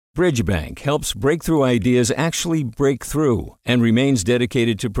Bridgebank helps breakthrough ideas actually break through and remains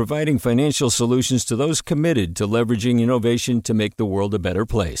dedicated to providing financial solutions to those committed to leveraging innovation to make the world a better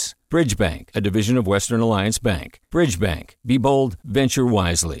place. Bridgebank, a division of Western Alliance Bank. Bridgebank. Be bold, venture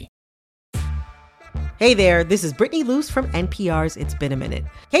wisely. Hey there, this is Brittany Luce from NPR's It's Been a Minute.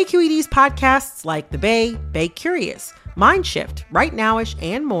 KQED's podcasts like The Bay, Bay Curious, Mind Shift, Right Nowish,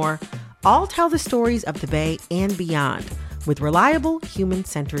 and more all tell the stories of the Bay and beyond with reliable,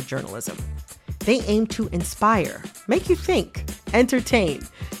 human-centered journalism. They aim to inspire, make you think, entertain,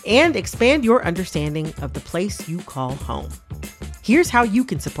 and expand your understanding of the place you call home. Here's how you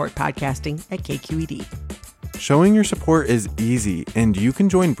can support podcasting at KQED. Showing your support is easy, and you can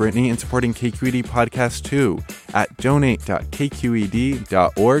join Brittany in supporting KQED Podcast too at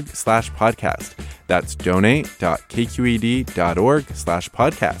donate.kqed.org/podcast. That's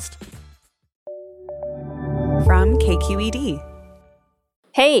donate.kqed.org/podcast. From KQED.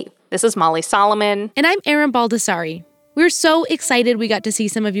 Hey, this is Molly Solomon. And I'm Erin Baldessari. We're so excited we got to see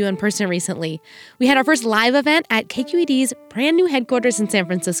some of you in person recently. We had our first live event at KQED's brand new headquarters in San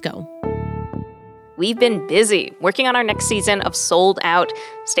Francisco. We've been busy working on our next season of Sold Out.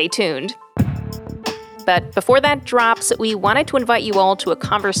 Stay tuned. But before that drops, we wanted to invite you all to a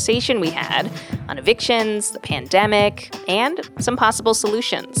conversation we had on evictions, the pandemic, and some possible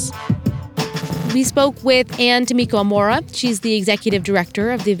solutions. We spoke with Ann Tomiko Amora. She's the executive director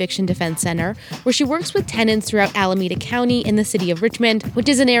of the Eviction Defense Center, where she works with tenants throughout Alameda County in the city of Richmond, which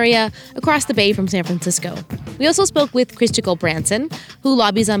is an area across the bay from San Francisco. We also spoke with Christical Branson, who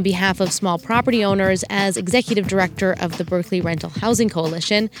lobbies on behalf of small property owners as executive director of the Berkeley Rental Housing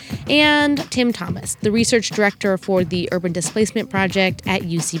Coalition, and Tim Thomas, the research director for the Urban Displacement Project at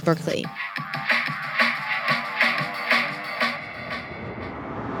UC Berkeley.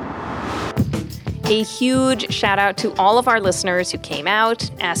 A huge shout out to all of our listeners who came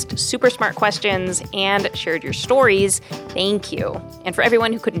out, asked super smart questions, and shared your stories. Thank you. And for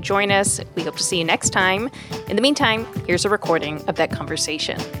everyone who couldn't join us, we hope to see you next time. In the meantime, here's a recording of that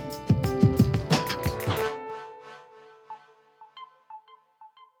conversation.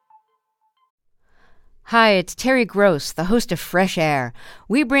 Hi, it's Terry Gross, the host of Fresh Air.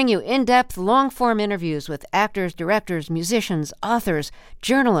 We bring you in-depth, long-form interviews with actors, directors, musicians, authors,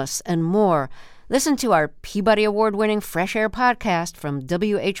 journalists, and more. Listen to our Peabody Award-winning Fresh Air podcast from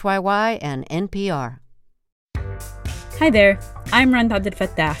WHYY and NPR. Hi there, I'm Rand Abdel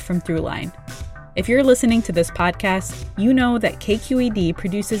Fattah from Throughline. If you're listening to this podcast, you know that KQED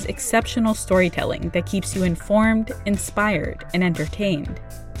produces exceptional storytelling that keeps you informed, inspired, and entertained.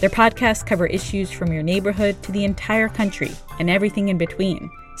 Their podcasts cover issues from your neighborhood to the entire country and everything in between.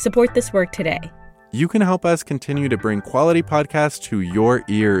 Support this work today. You can help us continue to bring quality podcasts to your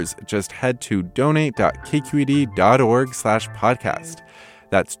ears. Just head to donate.kqed.org/podcast.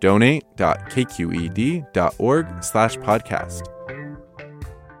 That's donate.kqed.org/podcast.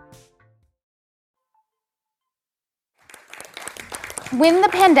 When the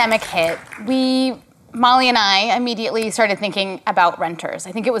pandemic hit, Molly and I immediately started thinking about renters.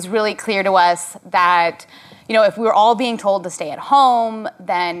 I think it was really clear to us that, if we were all being told to stay at home,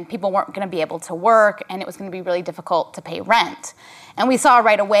 then people weren't going to be able to work, and it was going to be really difficult to pay rent. And we saw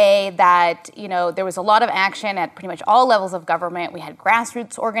right away that, there was a lot of action at pretty much all levels of government. We had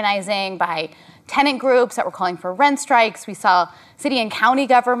grassroots organizing by tenant groups that were calling for rent strikes. We saw city and county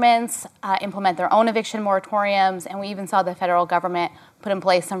governments implement their own eviction moratoriums, and we even saw the federal government put in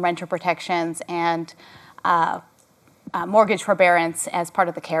place some renter protections and mortgage forbearance as part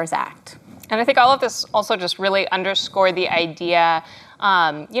of the CARES Act. And I think all of this also just really underscored the idea,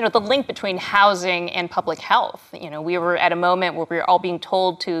 the link between housing and public health. We were at a moment where we were all being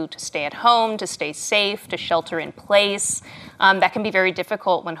told to stay at home, to stay safe, to shelter in place. That can be very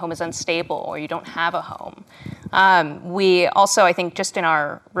difficult when home is unstable or you don't have a home. We also, I think, just in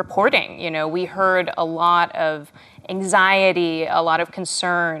our reporting, we heard a lot of anxiety, a lot of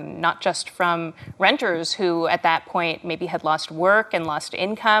concern, not just from renters who at that point maybe had lost work and lost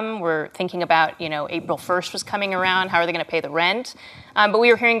income, were thinking about, April 1st was coming around, how are they going to pay the rent? But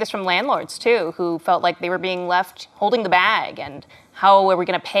we were hearing this from landlords too, who felt like they were being left holding the bag, and how are we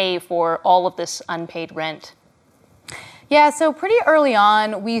going to pay for all of this unpaid rent? Yeah, so pretty early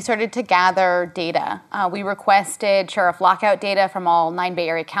on, we started to gather data. We requested sheriff lockout data from all 9 Bay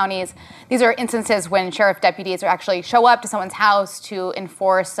Area counties. These are instances when sheriff deputies actually show up to someone's house to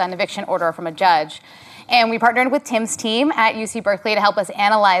enforce an eviction order from a judge. And we partnered with Tim's team at UC Berkeley to help us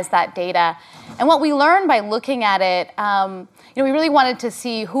analyze that data. And what we learned by looking at it, we really wanted to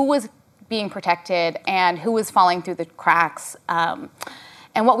see who was being protected and who was falling through the cracks.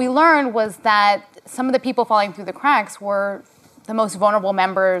 And what we learned was that some of the people falling through the cracks were the most vulnerable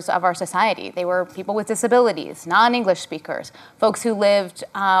members of our society. They were people with disabilities, non-English speakers, folks who lived,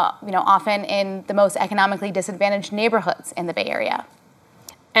 often in the most economically disadvantaged neighborhoods in the Bay Area.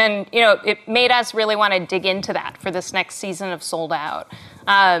 And, it made us really want to dig into that for this next season of Sold Out.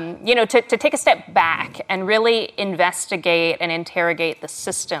 To take a step back and really investigate and interrogate the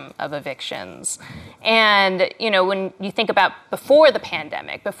system of evictions. And, when you think about before the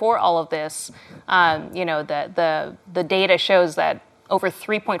pandemic, before all of this, the data shows that over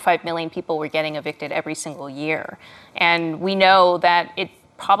 3.5 million people were getting evicted every single year. And we know that it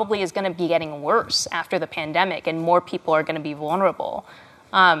probably is going to be getting worse after the pandemic, and more people are going to be vulnerable.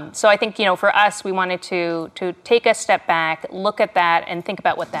 So I think, for us, we wanted to take a step back, look at that, and think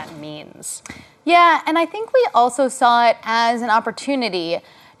about what that means. Yeah, and I think we also saw it as an opportunity.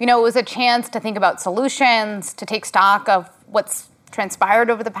 It was a chance to think about solutions, to take stock of what's transpired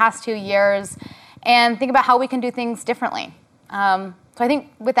over the past 2 years, and think about how we can do things differently. So I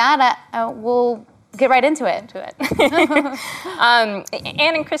think with that, we'll get right into it.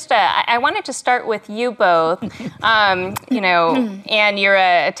 Anne and Krista, I wanted to start with you both. Anne, you're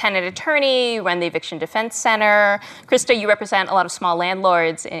a tenant attorney, you run the Eviction Defense Center. Krista, you represent a lot of small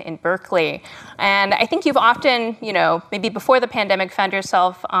landlords in Berkeley. And I think you've often, maybe before the pandemic, found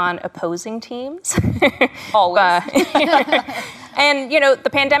yourself on opposing teams. Always. And, the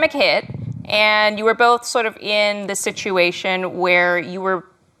pandemic hit, and you were both sort of in the situation where you were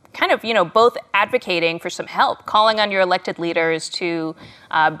kind of, both advocating for some help, calling on your elected leaders to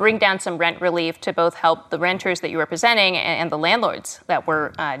bring down some rent relief to both help the renters that you're representing and the landlords that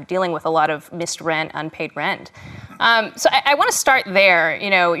were dealing with a lot of missed rent, unpaid rent. So I want to start there.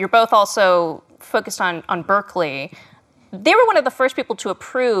 You're both also focused on Berkeley. They were one of the first people to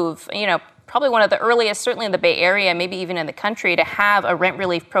approve, probably one of the earliest, certainly in the Bay Area, maybe even in the country, to have a rent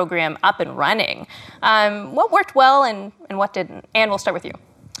relief program up and running. What worked well and what didn't? Anne, we'll start with you.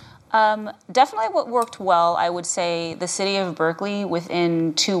 Definitely what worked well, I would say the city of Berkeley,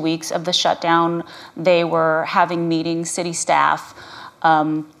 within 2 weeks of the shutdown, they were having meetings, city staff,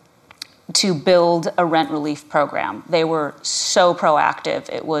 to build a rent relief program. They were so proactive.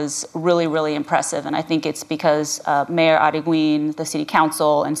 It was really, really impressive. And I think it's because Mayor Ariguin, the city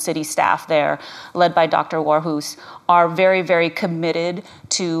council, and city staff there, led by Dr. Warhus, are very, very committed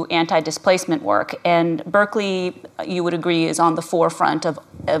to anti-displacement work. And Berkeley, you would agree, is on the forefront of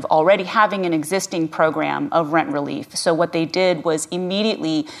already having an existing program of rent relief. So what they did was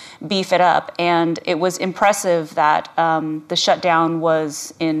immediately beef it up. And it was impressive that the shutdown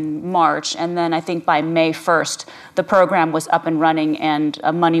was in March. And then I think by May 1st, the program was up and running and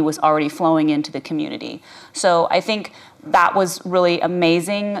money was already flowing into the community. So I think that was really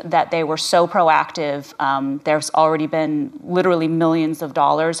amazing that they were so proactive. There's already been literally millions of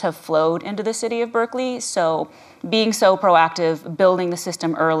dollars have flowed into the city of Berkeley. So being so proactive, building the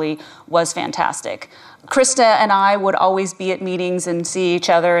system early was fantastic. Krista and I would always be at meetings and see each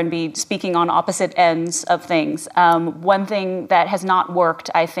other and be speaking on opposite ends of things. One thing that has not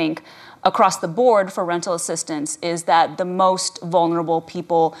worked, I think, across the board for rental assistance is that the most vulnerable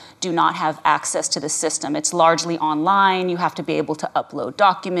people do not have access to the system. It's largely online. You have to be able to upload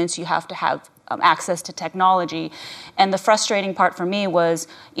documents. You have to have access to technology. And the frustrating part for me was,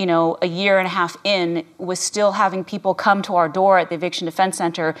 a year and a half in, was still having people come to our door at the Eviction Defense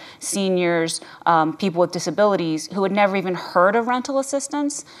Center, seniors, people with disabilities who had never even heard of rental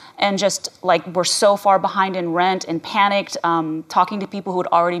assistance and just were so far behind in rent and panicked, talking to people who had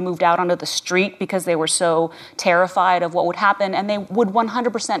already moved out onto the street because they were so terrified of what would happen, and they would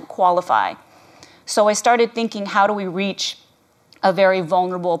 100% qualify. So I started thinking, how do we reach a very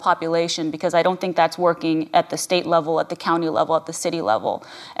vulnerable population, because I don't think that's working at the state level, at the county level, at the city level.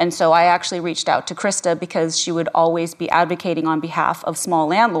 And so I actually reached out to Krista because she would always be advocating on behalf of small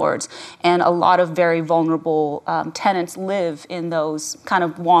landlords. And a lot of very vulnerable tenants live in those kind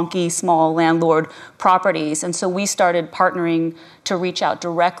of wonky small landlord properties. And so we started partnering to reach out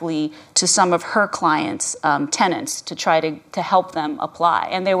directly to some of her clients, tenants, to try to help them apply.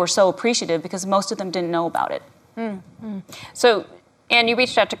 And they were so appreciative because most of them didn't know about it. Mm-hmm. So, Anne, you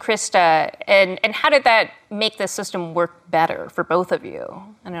reached out to Krista, and how did that make the system work better for both of you?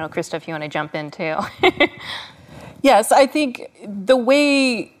 I don't know, Krista, if you want to jump in too. Yes, I think the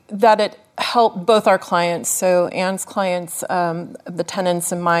way that it helped both our clients, so Anne's clients, the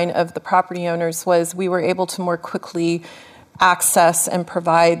tenants, and mine of the property owners, was we were able to more quickly access and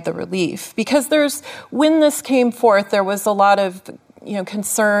provide the relief. Because when this came forth, there was a lot of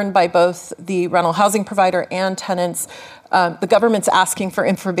concern by both the rental housing provider and tenants. The government's asking for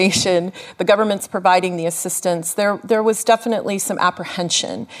information. The government's providing the assistance. There was definitely some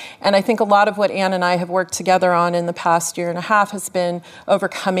apprehension. And I think a lot of what Anne and I have worked together on in the past year and a half has been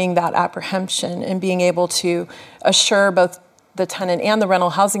overcoming that apprehension and being able to assure both the tenant and the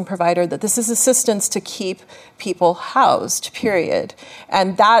rental housing provider that this is assistance to keep people housed, period.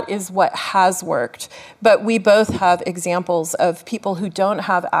 And that is what has worked. But we both have examples of people who don't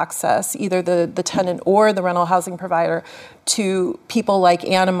have access, either the tenant or the rental housing provider, to people like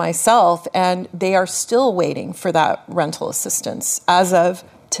Anne and myself, and they are still waiting for that rental assistance as of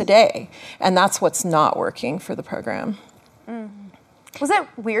today. And that's what's not working for the program. Was it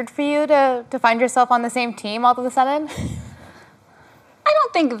weird for you to find yourself on the same team all of a sudden? I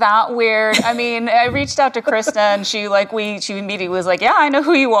don't think that weird. I mean, I reached out to Krista, and she immediately was like, "Yeah, I know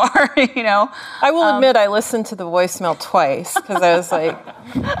who you are." I will admit I listened to the voicemail twice because I was like,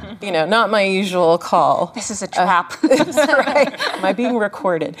 not my usual call. This is a trap. Right? Am I being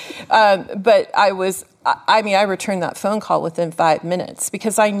recorded? But I returned that phone call within 5 minutes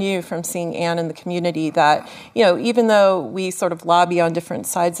because I knew from seeing Anne in the community that, even though we sort of lobby on different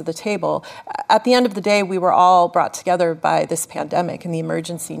sides of the table, at the end of the day, we were all brought together by this pandemic and the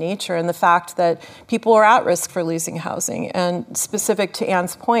emergency nature and the fact that people are at risk for losing housing. And specific to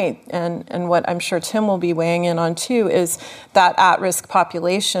Anne's point, and what I'm sure Tim will be weighing in on too, is that at-risk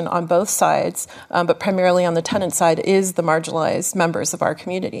population on both sides, but primarily on the tenant side, is the marginalized members of our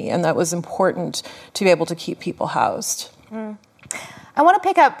community. And that was important to be able to keep people housed. I want to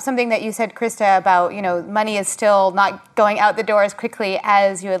pick up something that you said, Krista, about, money is still not going out the door as quickly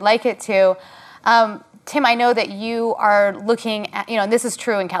as you would like it to. Tim, I know that you are looking at, and this is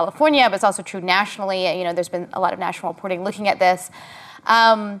true in California, but it's also true nationally. There's been a lot of national reporting looking at this.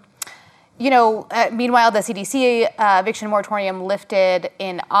 Meanwhile, the CDC eviction moratorium lifted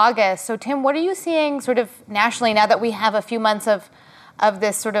in August. So, Tim, what are you seeing sort of nationally now that we have a few months of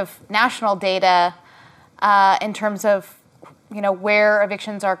this sort of national data in terms of, where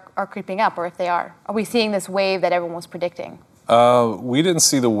evictions are creeping up, or if they are? Are we seeing this wave that everyone was predicting? We didn't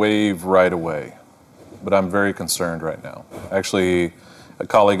see the wave right away, but I'm very concerned right now. Actually, a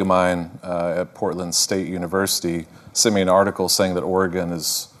colleague of mine at Portland State University sent me an article saying that Oregon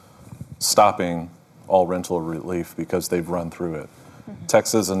is stopping all rental relief because they've run through it. Mm-hmm.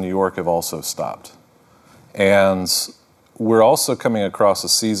 Texas and New York have also stopped. And we're also coming across a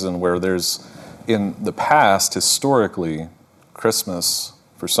season where there's, in the past, historically, Christmas,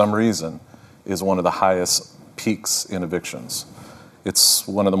 for some reason, is one of the highest peaks in evictions. It's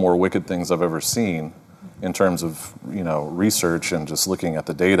one of the more wicked things I've ever seen in terms of, research and just looking at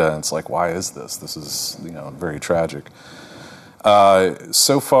the data. And it's like, why is this? This is, very tragic.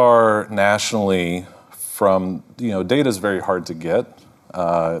 So far, nationally, from, data is very hard to get.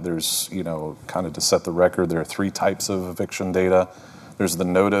 There's, kind of to set the record, there are 3 types of eviction data. There's the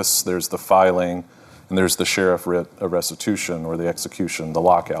notice, there's the filing, and there's the sheriff writ of restitution or the execution, the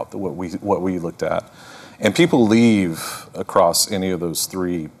lockout, what we looked at. And people leave across any of those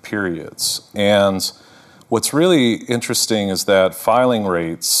 3 periods. And what's really interesting is that filing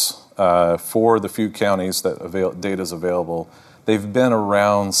rates for the few counties that data is available, they've been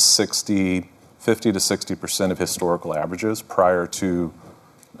around 50 to 60% of historical averages prior to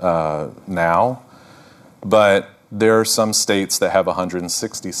now. But there are some states that have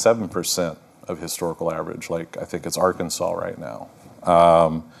 167% of historical average, like I think it's Arkansas right now.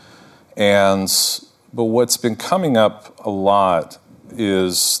 But what's been coming up a lot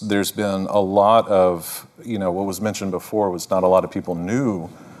is there's been a lot of, what was mentioned before was not a lot of people knew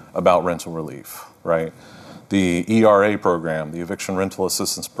about rental relief, right? The ERA program, the Eviction Rental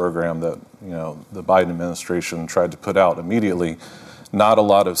Assistance Program that, the Biden administration tried to put out immediately, not a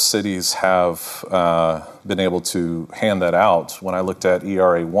lot of cities have been able to hand that out. When I looked at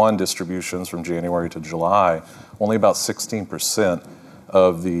ERA 1 distributions from January to July, only about 16%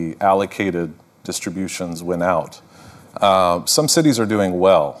 of the allocated distributions went out. Some cities are doing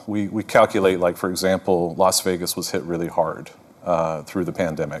well. We calculate, like, for example, Las Vegas was hit really hard through the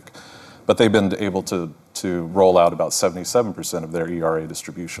pandemic, but they've been able to roll out about 77% of their ERA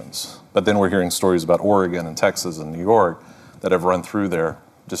distributions. But then we're hearing stories about Oregon and Texas and New York that have run through their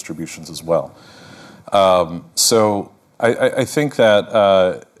distributions as well. So I think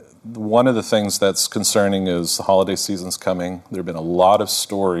that one of the things that's concerning is the holiday season's coming. There have been a lot of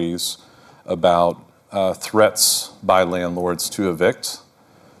stories about threats by landlords to evict,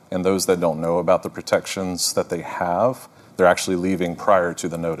 and those that don't know about the protections that they have, they're actually leaving prior to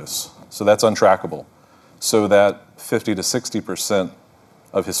the notice. So that's untrackable. So that 50 to 60%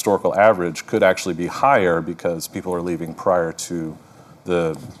 of historical average could actually be higher because people are leaving prior to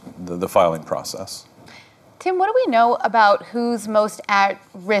the filing process. Tim, what do we know about who's most at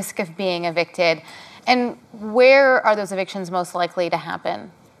risk of being evicted, and where are those evictions most likely to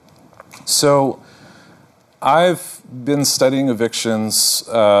happen? So I've been studying evictions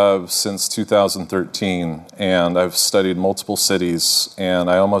since 2013, and I've studied multiple cities,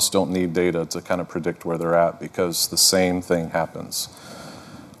 and I almost don't need data to kind of predict where they're at because the same thing happens.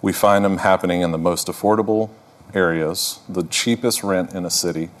 We find them happening in the most affordable areas, the cheapest rent in a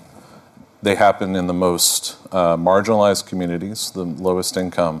city. They happen in the most marginalized communities, the lowest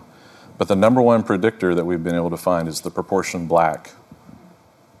income. But the number one predictor that we've been able to find is the proportion Black.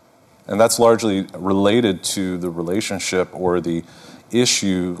 And that's largely related to the relationship or the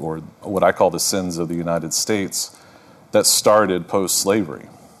issue, or what I call the sins of the United States, that started post-slavery,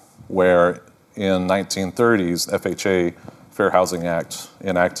 where in 1930s, FHA, Fair Housing Act,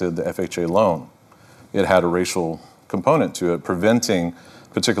 enacted the FHA loan. It had a racial component to it, preventing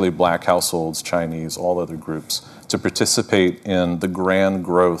particularly Black households, Chinese, all other groups, to participate in the grand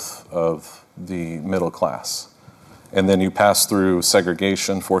growth of the middle class. And then you pass through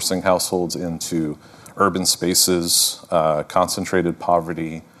segregation, forcing households into urban spaces, concentrated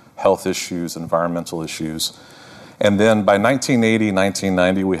poverty, health issues, environmental issues. And then by 1980,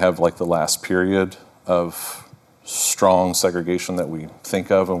 1990, we have like the last period of strong segregation that we think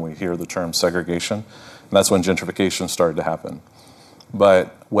of when we hear the term segregation. And that's when gentrification started to happen.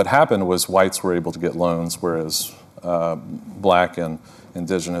 But what happened was whites were able to get loans, whereas Black and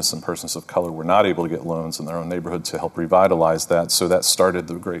Indigenous and persons of color were not able to get loans in their own neighborhood to help revitalize that. So that started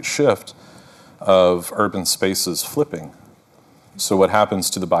the great shift of urban spaces flipping. So what happens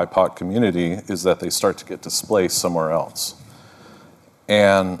to the BIPOC community is that they start to get displaced somewhere else.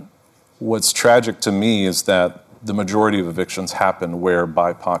 And what's tragic to me is that the majority of evictions happen where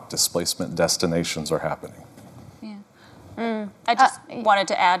BIPOC displacement destinations are happening. I just wanted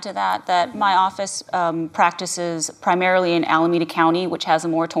to add to that my office practices primarily in Alameda County, which has a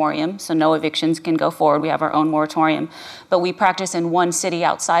moratorium, so no evictions can go forward. We have our own moratorium. But we practice in one city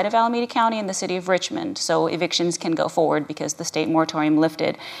outside of Alameda County, in the city of Richmond, so evictions can go forward because the state moratorium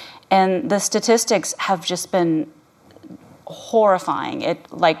lifted. And the statistics have just been horrifying.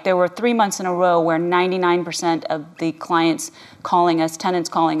 There were 3 months in a row where 99% of the tenants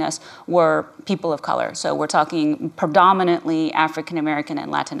calling us, were people of color. So we're talking predominantly African American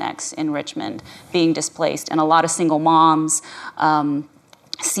and Latinx in Richmond being displaced, and a lot of single moms,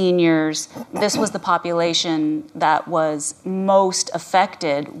 seniors. This was the population that was most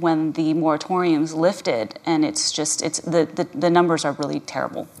affected when the moratoriums lifted, and the numbers are really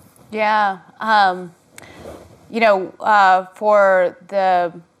terrible. Yeah. For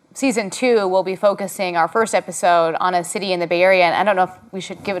the season 2, we'll be focusing our first episode on a city in the Bay Area, and I don't know if we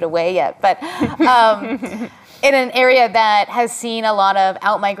should give it away yet, but in an area that has seen a lot of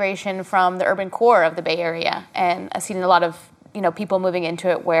out-migration from the urban core of the Bay Area, and I've seen a lot of people moving into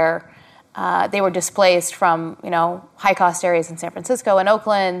it where they were displaced from high-cost areas in San Francisco and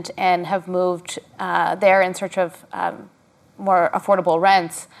Oakland, and have moved there in search of more affordable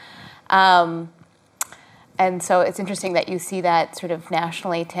rents. And so it's interesting that you see that sort of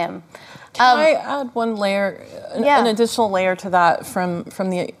nationally, Tim. Can I add one layer, an additional layer to that from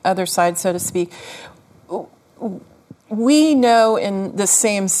the other side, so to speak? We know in the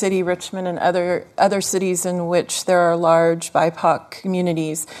same city, Richmond, and other cities in which there are large BIPOC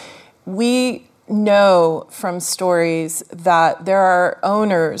communities, we know from stories that there are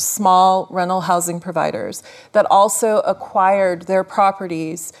owners, small rental housing providers, that also acquired their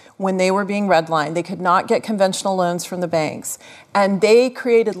properties when they were being redlined. They could not get conventional loans from the banks, and they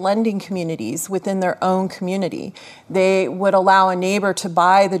created lending communities within their own community. They would allow a neighbor to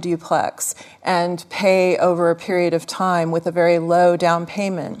buy the duplex and pay over a period of time with a very low down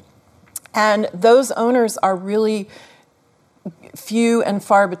payment. And those owners are really few and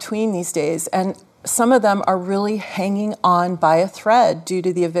far between these days, and some of them are really hanging on by a thread due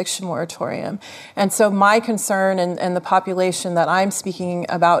to the eviction moratorium. And so my concern and the population that I'm speaking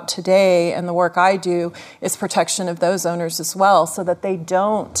about today and the work I do is protection of those owners as well, so that they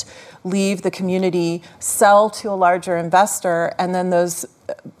don't leave the community, sell to a larger investor, and then those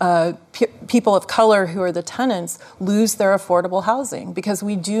people of color who are the tenants lose their affordable housing. Because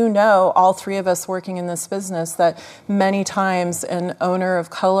we do know, all three of us working in this business, that many times an owner of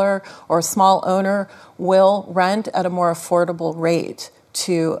color or a small owner will rent at a more affordable rate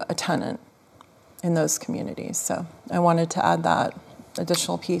to a tenant in those communities. So I wanted to add that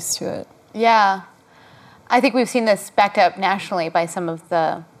additional piece to it. Yeah. I think we've seen this backed up nationally by some of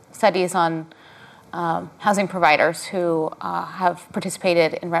the studies on housing providers who have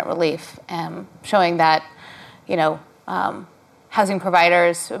participated in rent relief, showing that, housing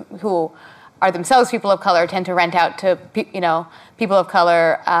providers who are themselves people of color tend to rent out to people of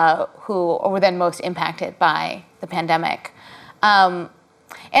color who were then most impacted by the pandemic.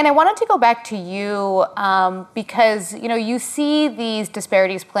 And I wanted to go back to you because you see these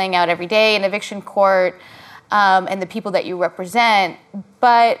disparities playing out every day in eviction court and the people that you represent,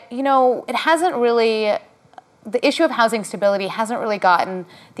 but it hasn't really. The issue of housing stability hasn't really gotten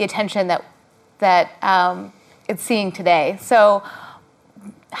the attention that it's seeing today. So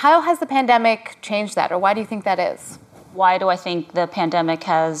how has the pandemic changed that, or why do you think that is? Why do I think the pandemic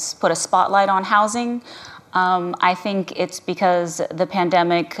has put a spotlight on housing? I think it's because the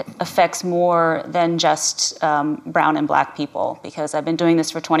pandemic affects more than just brown and black people, because I've been doing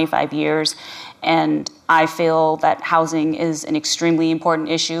this for 25 years, and I feel that housing is an extremely important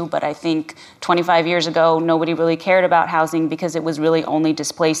issue, but I think 25 years ago, nobody really cared about housing because it was really only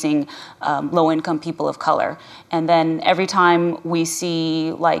displacing low-income people of color. And then every time we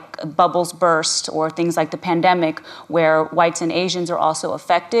see like bubbles burst or things like the pandemic where whites and Asians are also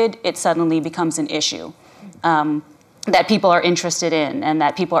affected, it suddenly becomes an issue. That people are interested in and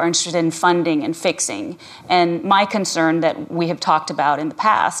that people are interested in funding and fixing. And my concern that we have talked about in the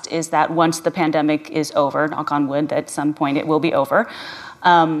past is that once the pandemic is over, knock on wood, at some point it will be over,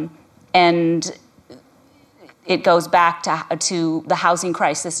 and it goes back to the housing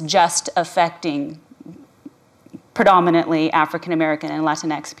crisis just affecting predominantly African American and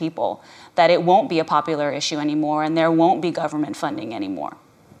Latinx people, that it won't be a popular issue anymore and there won't be government funding anymore.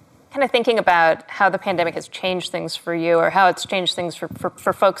 Kind of thinking about how the pandemic has changed things for you, or how it's changed things for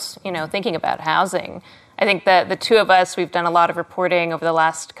folks, thinking about housing. I think that the two of us, we've done a lot of reporting over the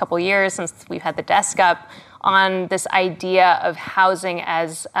last couple years since we've had the desk up on this idea of housing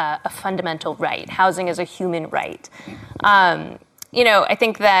as a fundamental right, housing as a human right. I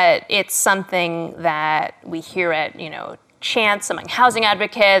think that it's something that we hear at, chants among housing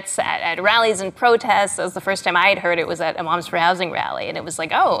advocates, at rallies and protests. That was the first time I had heard it, was at a Moms for Housing rally. And it was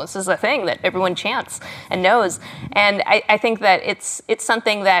like, oh, this is a thing that everyone chants and knows. And I think that it's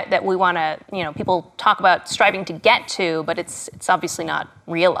something that we want to, people talk about striving to get to, but it's obviously not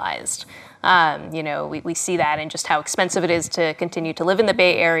realized. We see that in just how expensive it is to continue to live in the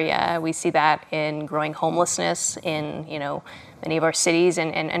Bay Area. We see that in growing homelessness in, many of our cities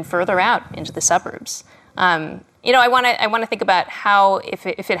and further out into the suburbs. I want to think about how, if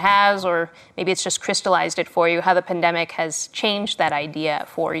it has, or maybe it's just crystallized it for you, how the pandemic has changed that idea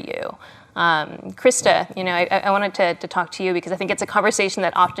for you. Krista, I wanted to talk to you because I think it's a conversation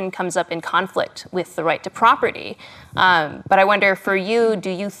that often comes up in conflict with the right to property. But I wonder, for you, do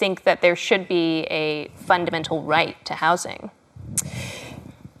you think that there should be a fundamental right to housing?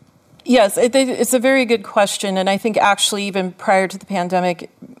 Yes, it's a very good question. And I think actually even prior to the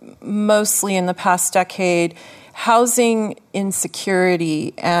pandemic, mostly in the past decade, housing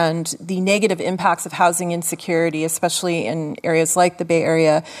insecurity and the negative impacts of housing insecurity, especially in areas like the Bay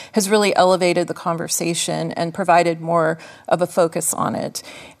Area, has really elevated the conversation and provided more of a focus on it.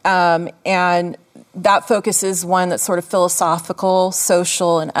 And that focus is one that's sort of philosophical,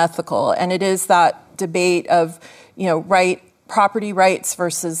 social, and ethical. And it is that debate of, property rights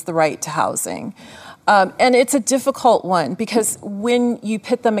versus the right to housing. And it's a difficult one because when you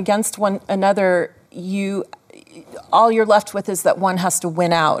pit them against one another, all you're left with is that one has to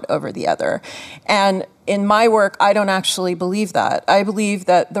win out over the other. And in my work, I don't actually believe that. I believe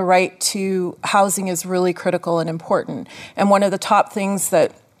that the right to housing is really critical and important. And one of the top things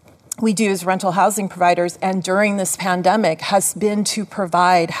that we do as rental housing providers, and during this pandemic, has been to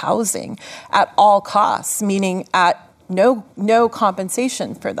provide housing at all costs, meaning at no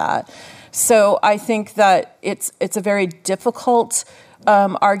compensation for that. So I think that it's a very difficult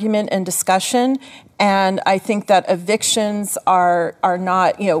argument and discussion. And I think that evictions are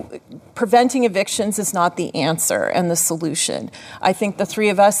not, preventing evictions is not the answer and the solution. I think the three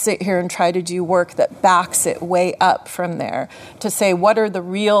of us sit here and try to do work that backs it way up from there to say, what are the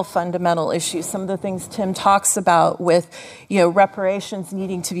real fundamental issues? Some of the things Tim talks about with, reparations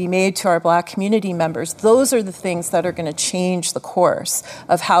needing to be made to our Black community members. Those are the things that are going to change the course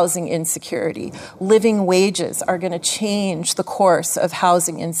of housing insecurity. Living wages are going to change the course of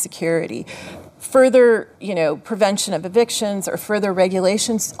housing insecurity. Further, prevention of evictions or further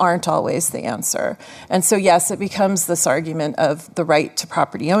regulations aren't always the answer. And so, yes, it becomes this argument of the right to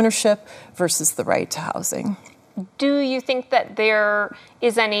property ownership versus the right to housing. Do you think that there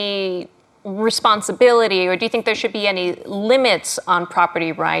is any responsibility, or do you think there should be any limits on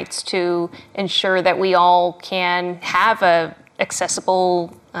property rights to ensure that we all can have a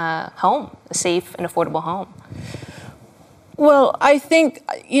accessible home, a safe and affordable home? Well, I think,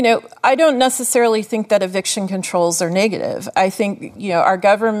 I don't necessarily think that eviction controls are negative. I think, our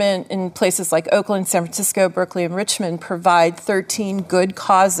government in places like Oakland, San Francisco, Berkeley, and Richmond provide 13 good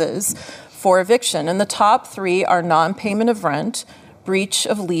causes for eviction. And the top 3 are non-payment of rent, breach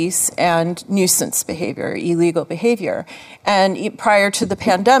of lease, and nuisance behavior, illegal behavior. And prior to the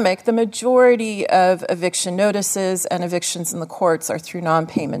pandemic, the majority of eviction notices and evictions in the courts are through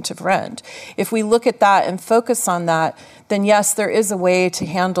non-payment of rent. If we look at that and focus on that, then yes, there is a way to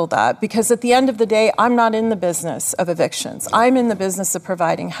handle that. Because at the end of the day, I'm not in the business of evictions. I'm in the business of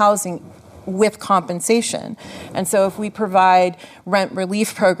providing housing with compensation. And so if we provide rent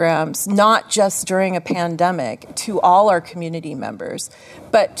relief programs, not just during a pandemic, to all our community members,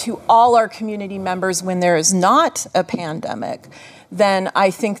 but to all our community members when there is not a pandemic, then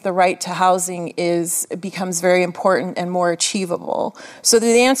I think the right to housing becomes very important and more achievable. So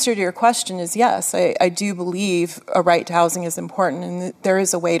the answer to your question is yes, I do believe a right to housing is important, and there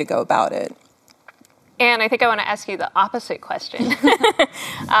is a way to go about it. And I think I want to ask you the opposite question.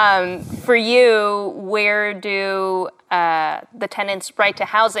 For you, where do the tenants' right to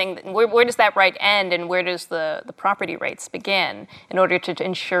housing, where does that right end, and where does the property rights begin in order to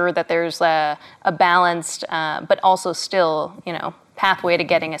ensure that there's a balanced but also still, pathway to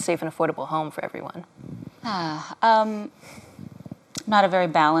getting a safe and affordable home for everyone? I'm not a very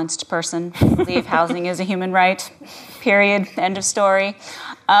balanced person. I believe housing is a human right, period, end of story.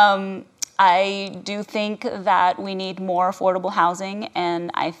 I do think that we need more affordable housing,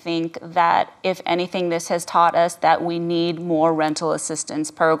 and I think that, if anything, this has taught us that we need more rental assistance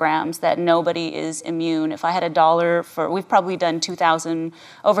programs, that nobody is immune. If I had $1 we've probably done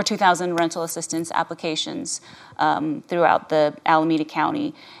over 2,000 rental assistance applications throughout the Alameda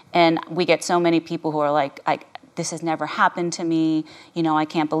County, and we get so many people who are like, this has never happened to me, I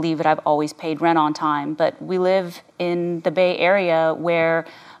can't believe it, I've always paid rent on time. But we live in the Bay Area where,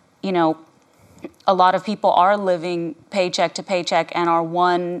 a lot of people are living paycheck to paycheck and are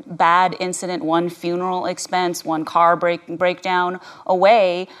one bad incident, one funeral expense, one car breakdown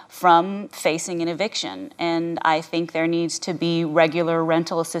away from facing an eviction. And I think there needs to be regular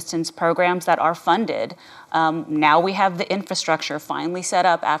rental assistance programs that are funded. Now we have the infrastructure finally set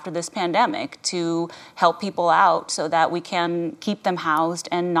up after this pandemic to help people out so that we can keep them housed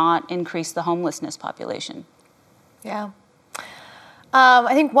and not increase the homelessness population. Yeah.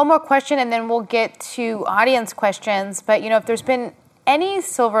 I think one more question and then we'll get to audience questions. But, if there's been any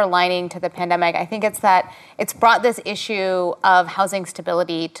silver lining to the pandemic, I think it's that it's brought this issue of housing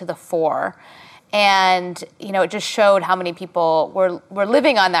stability to the fore. And, it just showed how many people were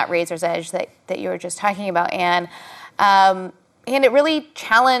living on that razor's edge that you were just talking about, Anne. And it really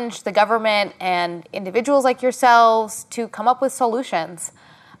challenged the government and individuals like yourselves to come up with solutions.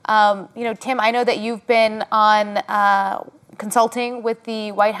 Tim, I know that you've been on consulting with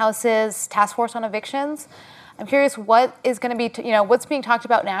the White House's task force on evictions. I'm curious what is going to be, what's being talked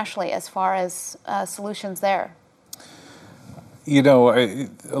about nationally as far as solutions there? A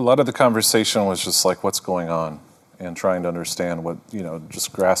lot of the conversation was just like, what's going on, and trying to understand what,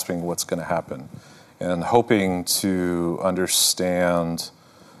 just grasping what's going to happen, and hoping to understand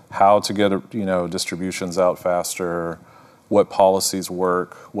how to get, distributions out faster, what policies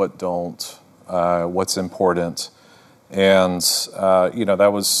work, what don't, what's important. And,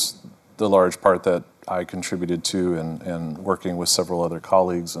 that was the large part that I contributed to and working with several other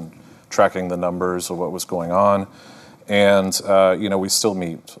colleagues and tracking the numbers of what was going on. And, we still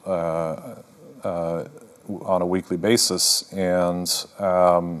meet on a weekly basis. And,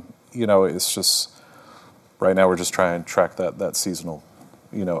 it's just, right now we're just trying to track that seasonal,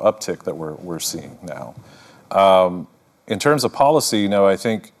 uptick that we're seeing now. In terms of policy, I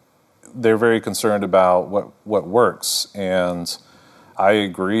think they're very concerned about what works, and I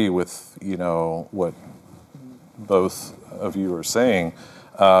agree with what both of you are saying.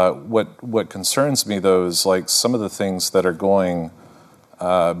 What concerns me though is like some of the things that are going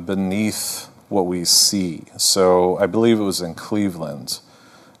beneath what we see. So I believe it was in Cleveland.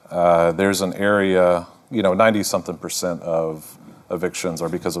 There's an area, 90-something% of evictions are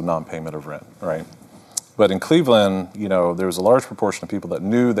because of non-payment of rent, right? But in Cleveland, there was a large proportion of people that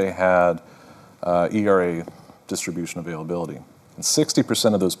knew they had ERA distribution availability. And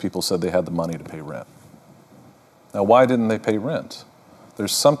 60% of those people said they had the money to pay rent. Now, why didn't they pay rent?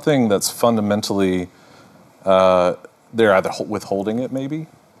 There's something that's fundamentally, they're either withholding it maybe,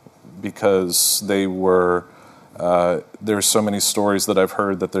 because they were, there's so many stories that I've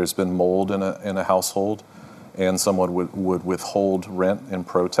heard that there's been mold in a household, and someone would withhold rent in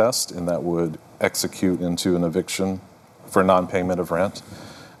protest, and that would execute into an eviction for non-payment of rent.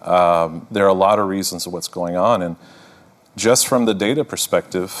 There are a lot of reasons of what's going on, and just from the data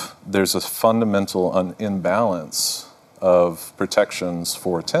perspective, there's a fundamental imbalance of protections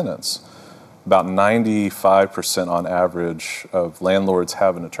for tenants. About 95% on average of landlords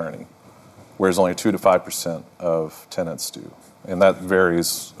have an attorney, whereas only 2 to 5% of tenants do. And that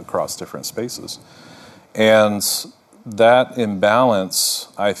varies across different spaces. And that imbalance,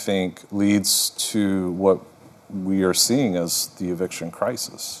 I think, leads to what we are seeing as the eviction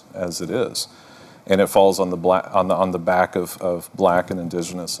crisis, as it is. And it falls on the back of Black and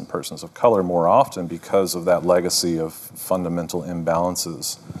Indigenous and persons of color more often because of that legacy of fundamental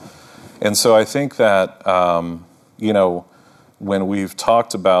imbalances. And so I think that, when we've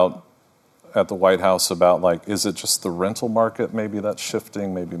talked about at the White House about, like, is it just the rental market maybe that's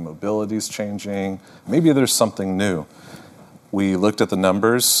shifting, maybe mobility's changing, maybe there's something new. We looked at the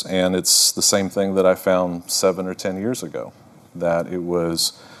numbers, and it's the same thing that I found 7 or 10 years ago, that it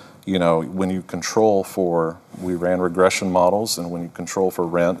was, when you control for, we ran regression models, and when you control for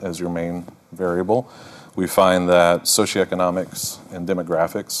rent as your main variable, we find that socioeconomics and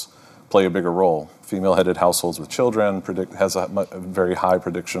demographics play a bigger role. Female-headed households with children has a very high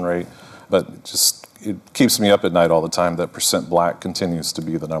prediction rate, but it keeps me up at night all the time that percent Black continues to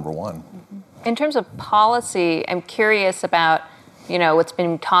be the number one. In terms of policy, I'm curious about, what's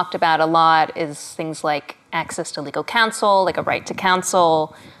been talked about a lot is things like access to legal counsel, like a right to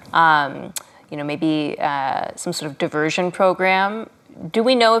counsel, maybe some sort of diversion program. Do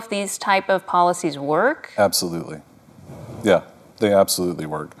we know if these type of policies work? Absolutely. Yeah, they absolutely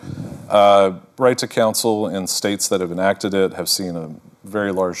work. Right to counsel in states that have enacted it have seen a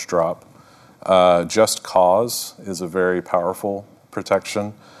very large drop. Just cause is a very powerful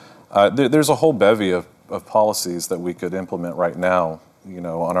protection. There's a whole bevy of policies that we could implement right now.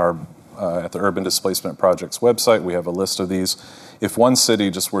 On our at the Urban Displacement Project's website, we have a list of these. If one city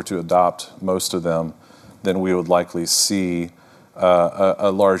just were to adopt most of them, then we would likely see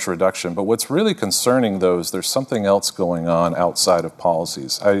a large reduction. But what's really concerning, though, is there's something else going on outside of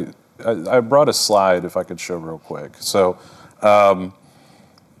policies. I brought a slide, if I could show real quick. So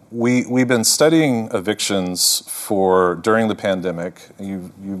we've been studying evictions during the pandemic.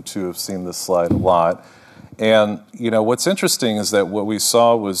 You two have seen this slide a lot. And, what's interesting is that what we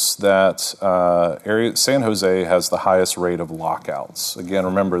saw was that San Jose has the highest rate of lockouts. Again,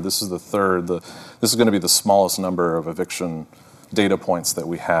 remember, this is this is going to be the smallest number of eviction data points that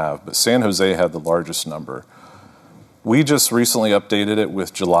we have, but San Jose had the largest number. We just recently updated it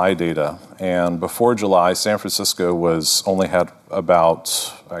with July data, and before July, San Francisco only had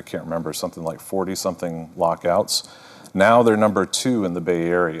about, I can't remember, something like 40-something lockouts. Now they're number 2 in the Bay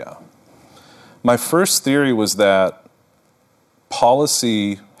Area. My first theory was that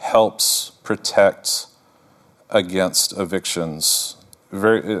policy helps protect against evictions.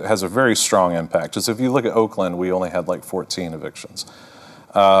 It has a very strong impact. Just if you look at Oakland, we only had like 14 evictions.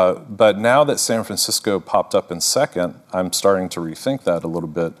 But now that San Francisco popped up in second, I'm starting to rethink that a little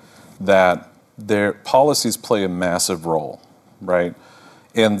bit, that their policies play a massive role, right?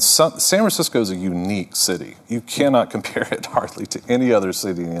 And San Francisco is a unique city. You cannot compare it hardly to any other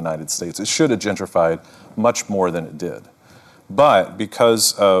city in the United States. It should have gentrified much more than it did. But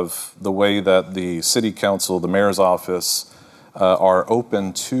because of the way that the city council, the mayor's office, are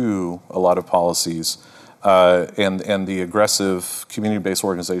open to a lot of policies, and the aggressive community-based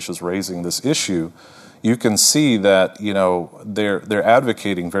organizations raising this issue, you can see that they're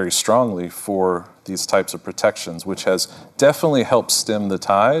advocating very strongly for these types of protections, which has definitely helped stem the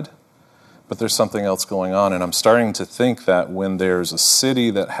tide. But there's something else going on, and I'm starting to think that when there's a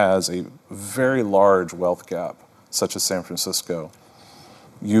city that has a very large wealth gap, such as San Francisco,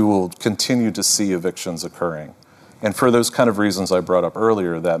 you will continue to see evictions occurring. And for those kind of reasons I brought up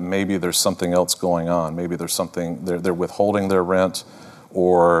earlier, that maybe there's something else going on. Maybe there's something, they're withholding their rent,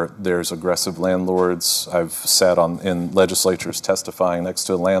 or there's aggressive landlords. I've sat in legislatures testifying next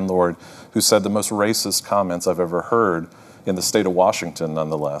to a landlord who said the most racist comments I've ever heard in the state of Washington,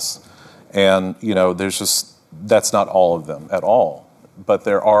 nonetheless. And, that's not all of them at all. But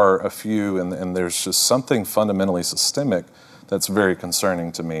there are a few, and there's just something fundamentally systemic that's very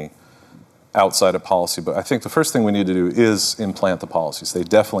concerning to me outside of policy. But I think the first thing we need to do is implant the policies. They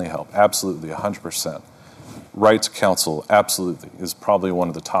definitely help, absolutely, 100%. Right to counsel, absolutely, is probably one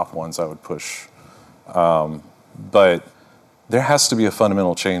of the top ones I would push. But there has to be a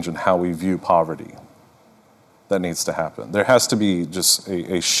fundamental change in how we view poverty that needs to happen. There has to be just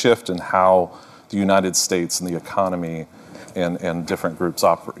a shift in how the United States and the economy and different groups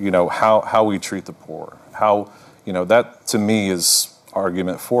operate, how we treat the poor. That to me is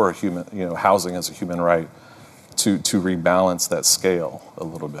argument for housing as a human right to rebalance that scale a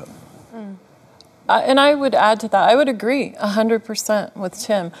little bit. And I would add to that, I would agree 100% with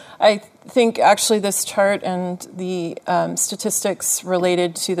Tim. I think actually this chart and the statistics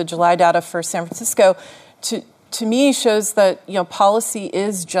related to the July data for San Francisco, to me shows that policy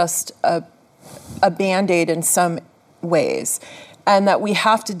is just a Band-Aid in some ways, and that we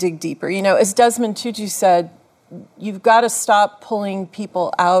have to dig deeper. As Desmond Tutu said, you've got to stop pulling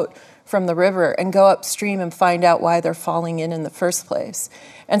people out from the river and go upstream and find out why they're falling in the first place.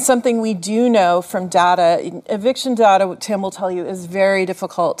 And something we do know from data, eviction data, Tim will tell you, is very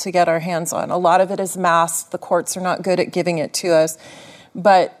difficult to get our hands on. A lot of it is masked. The courts are not good at giving it to us.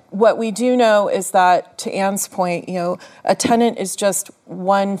 But what we do know is that, to Anne's point, a tenant is just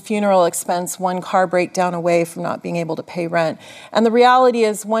one funeral expense, one car breakdown away from not being able to pay rent. And the reality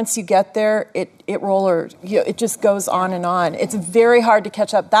is, once you get there, it just goes on and on. It's very hard to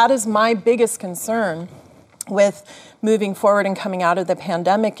catch up. That is my biggest concern with moving forward and coming out of the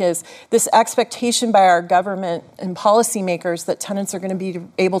pandemic, is this expectation by our government and policymakers that tenants are going to be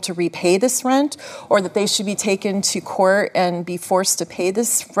able to repay this rent, or that they should be taken to court and be forced to pay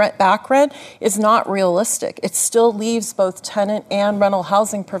this back rent, is not realistic. It still leaves both tenant and rental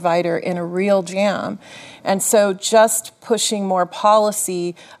housing provider in a real jam. And so just pushing more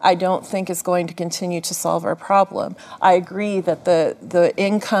policy, I don't think is going to continue to solve our problem. I agree that the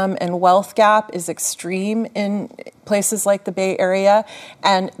income and wealth gap is extreme in places like the Bay Area,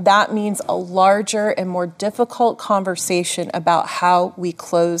 and that means a larger and more difficult conversation about how we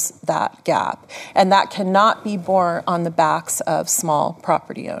close that gap. And that cannot be borne on the backs of small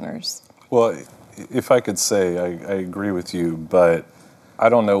property owners. Well, if I could say, I agree with you, but I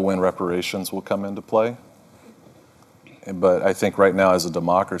don't know when reparations will come into play. But I think right now, as a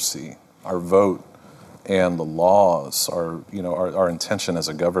democracy, our vote and the laws our intention as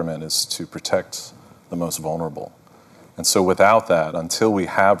a government is to protect the most vulnerable. And so without that, until we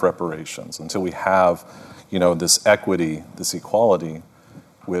have reparations, until we have, this equity, this equality,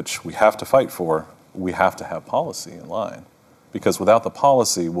 which we have to fight for, we have to have policy in line. Because without the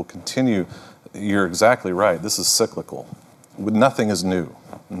policy, we'll continue. You're exactly right. This is cyclical. Nothing is new.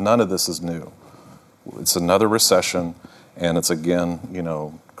 None of this is new. It's another recession, and it's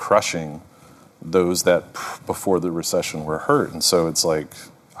again, crushing those that before the recession were hurt. And so it's like,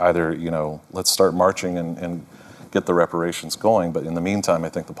 either, let's start marching and get the reparations going. But in the meantime, I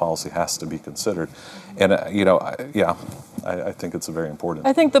think the policy has to be considered. And, I think it's very important.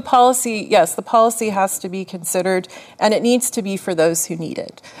 I think the policy has to be considered, and it needs to be for those who need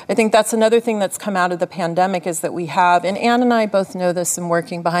it. I think that's another thing that's come out of the pandemic, is that we have, and Anne and I both know this in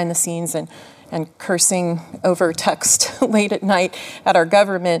working behind the scenes and cursing over text late at night at our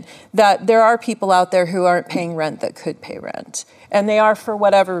government, that there are people out there who aren't paying rent that could pay rent. And they are for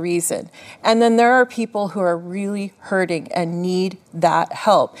whatever reason. And then there are people who are really hurting and need that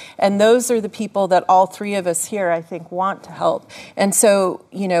help. And those are the people that all three of us here, I think, want to help. And so,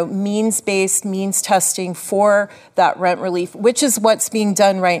 means-based, means testing for that rent relief, which is what's being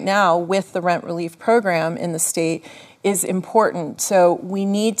done right now with the rent relief program in the state, is important. So we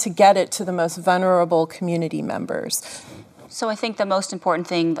need to get it to the most vulnerable community members. So I think the most important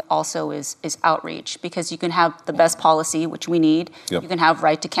thing also is outreach, because you can have the best policy, which we need. Yep. You can have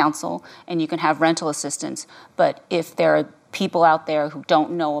right to counsel, and you can have rental assistance. But if there are people out there who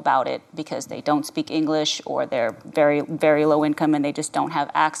don't know about it because they don't speak English, or they're very, very low income and they just don't have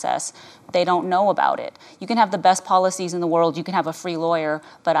access, they don't know about it. You can have the best policies in the world, you can have a free lawyer,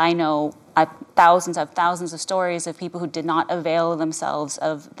 but I have thousands of stories of people who did not avail themselves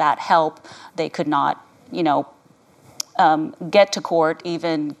of that help. They could not, get to court,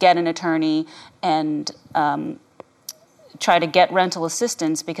 even get an attorney, and try to get rental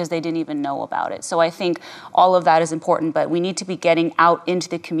assistance because they didn't even know about it. So I think all of that is important, but we need to be getting out into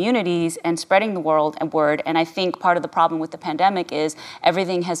the communities and spreading the word. And I think part of the problem with the pandemic is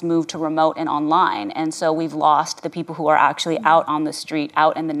everything has moved to remote and online. And so we've lost the people who are actually out on the street,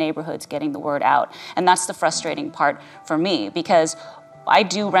 out in the neighborhoods, getting the word out. And that's the frustrating part for me, because I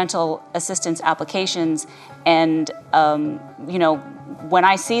do rental assistance applications, and when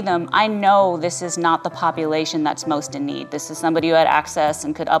I see them, I know this is not the population that's most in need. This is somebody who had access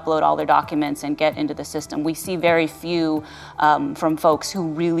and could upload all their documents and get into the system. We see very few from folks who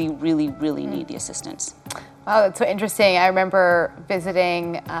really, really, really need the assistance. Wow, that's so interesting. I remember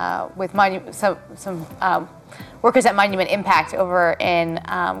visiting with some workers at Monument Impact over in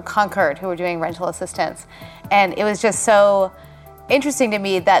Concord who were doing rental assistance, and it was just so interesting to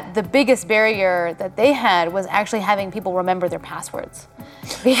me that the biggest barrier that they had was actually having people remember their passwords.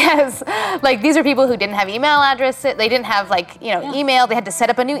 Because these are people who didn't have email addresses, they didn't have email, they had to set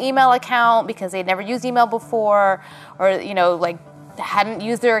up a new email account because they'd never used email before, or hadn't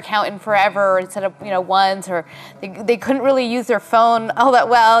used their account in forever instead of, once, or they couldn't really use their phone all that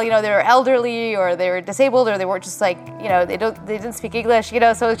well. They were elderly, or they were disabled, or they were just like, they didn't speak English,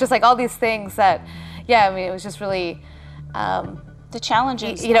 so it's just like all these things that, it was just really, the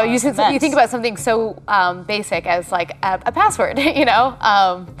challenges. You think about something so basic as like a password,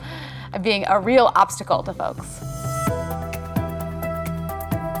 being a real obstacle to folks.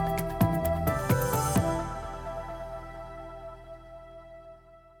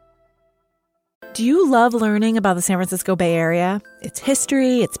 Do you love learning about the San Francisco Bay Area? Its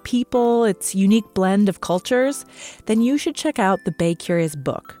history, its people, its unique blend of cultures? Then you should check out the Bay Curious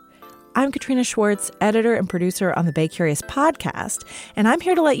book. I'm Katrina Schwartz, editor and producer on the Bay Curious podcast, and I'm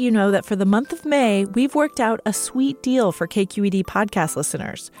here to let you know that for the month of May, we've worked out a sweet deal for KQED podcast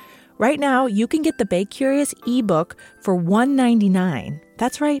listeners. Right now, you can get the Bay Curious ebook for $1.99.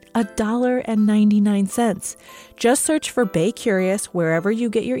 That's right, $1.99. Just search for Bay Curious wherever you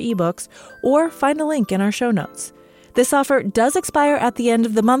get your ebooks or find a link in our show notes. This offer does expire at the end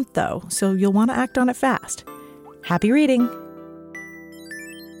of the month, though, so you'll want to act on it fast. Happy reading!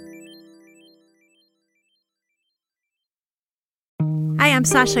 Hi, I'm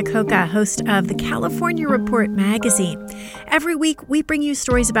Sasha Coca, host of the California Report magazine. Every week, we bring you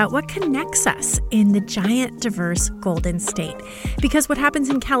stories about what connects us in the giant, diverse Golden State. Because what happens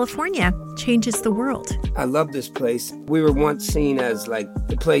in California changes the world. I love this place. We were once seen as like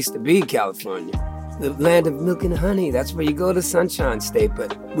the place to be, California. The land of milk and honey. That's where you go to Sunshine State,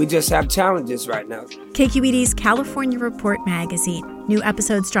 but we just have challenges right now. KQED's California Report magazine. New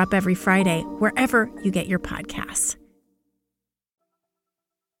episodes drop every Friday, wherever you get your podcasts.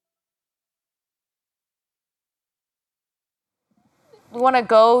 We want to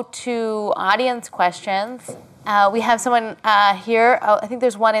go to audience questions. We have someone here. I think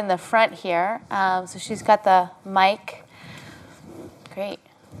there's one in the front here. So she's got the mic. Great.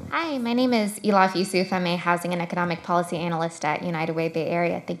 Hi, my name is Elaf Yusuf. I'm a housing and economic policy analyst at United Way Bay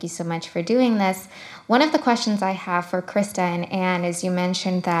Area. Thank you so much for doing this. One of the questions I have for Krista and Anne is you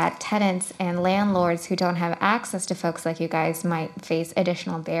mentioned that tenants and landlords who don't have access to folks like you guys might face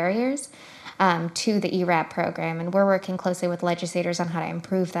additional barriers to the ERAP program, and we're working closely with legislators on how to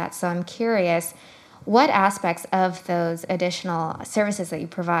improve that. So I'm curious, what aspects of those additional services that you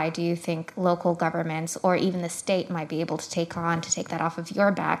provide do you think local governments or even the state might be able to take on to take that off of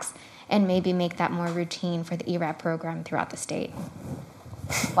your backs and maybe make that more routine for the ERAP program throughout the state?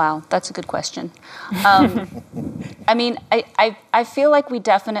 Wow, that's a good question. I mean, I feel like we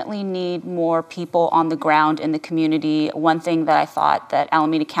definitely need more people on the ground in the community. One thing that I thought that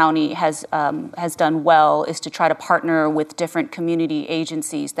Alameda County has done well is to try to partner with different community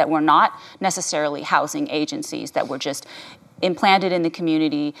agencies that were not necessarily housing agencies, that were just implanted in the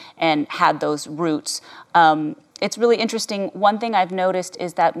community and had those roots. It's really interesting. One thing I've noticed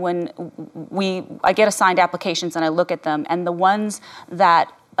is that when I get assigned applications and I look at them, and the ones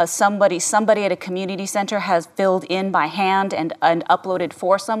that somebody at a community center has filled in by hand and uploaded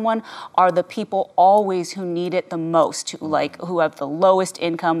for someone are the people always who need it the most, who have the lowest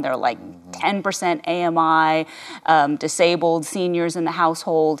income. They're like 10% AMI, disabled, seniors in the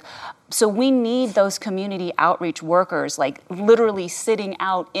household. So we need those community outreach workers, like literally sitting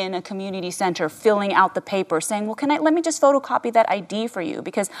out in a community center, filling out the paper, saying, well, let me just photocopy that ID for you?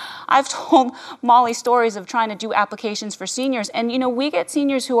 Because I've told Molly stories of trying to do applications for seniors. And, we get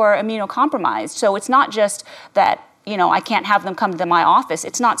seniors who are immunocompromised. So it's not just that, I can't have them come to my office.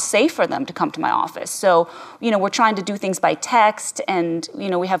 It's not safe for them to come to my office. So, we're trying to do things by text, and,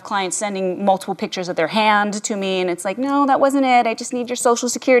 we have clients sending multiple pictures of their hand to me, and it's like, no, that wasn't it. I just need your social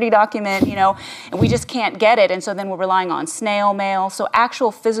security document, and we just can't get it. And so then we're relying on snail mail. So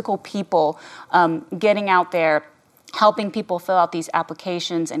actual physical people getting out there, helping people fill out these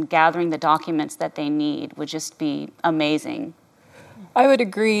applications and gathering the documents that they need would just be amazing. I would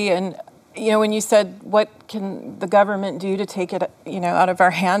agree. And when you said, what can the government do to take it, out of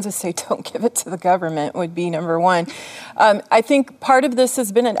our hands, to say, don't give it to the government would be number one. I think part of this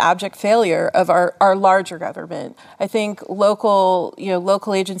has been an abject failure of our larger government. I think local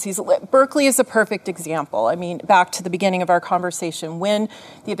agencies, Berkeley is a perfect example. I mean, back to the beginning of our conversation, when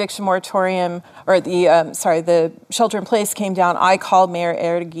the eviction moratorium, or the shelter in place came down, I called Mayor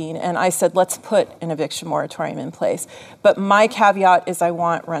Erdogan and I said, let's put an eviction moratorium in place. But my caveat is I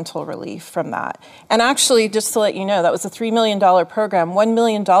want rental relief from that. And actually, just to let you know, that was a $3 million program. $1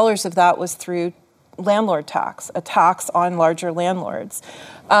 million of that was through landlord tax, a tax on larger landlords.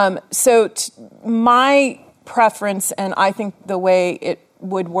 My preference, and I think the way it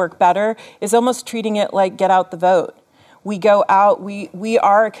would work better, is almost treating it like get out the vote. We go out, we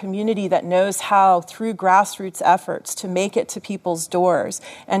are a community that knows how, through grassroots efforts, to make it to people's doors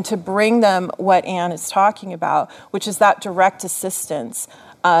and to bring them what Anne is talking about, which is that direct assistance.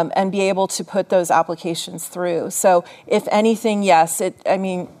 And be able to put those applications through. So if anything, yes,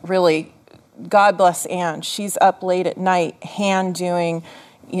 really, God bless Anne. She's up late at night, hand doing,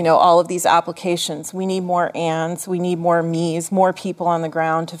 all of these applications. We need more Annes, we need more me's, more people on the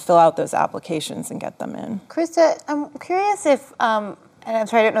ground to fill out those applications and get them in. Krista, I'm curious if, and I'm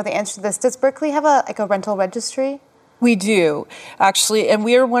sorry I don't know the answer to this, does Berkeley have a rental registry? We do, actually, and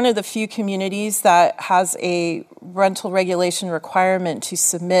we are one of the few communities that has a rental regulation requirement to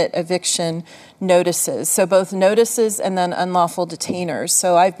submit eviction notices. So both notices and then unlawful detainers.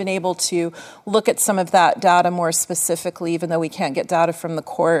 So I've been able to look at some of that data more specifically, even though we can't get data from the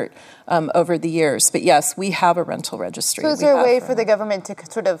court over the years. But yes, we have a rental registry. So is there a way for the government to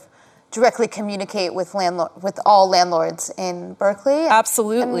sort of directly communicate with all landlords in Berkeley?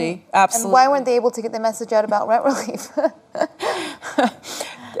 Absolutely. And why weren't they able to get the message out about rent relief?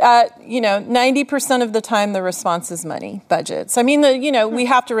 90% of the time the response is money, budgets. I mean, we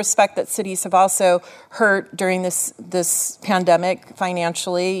have to respect that cities have also hurt during this pandemic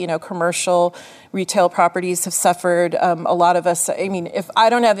financially. Commercial retail properties have suffered. A lot of us, if I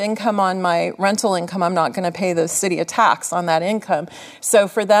don't have income on my rental income, I'm not going to pay the city a tax on that income. So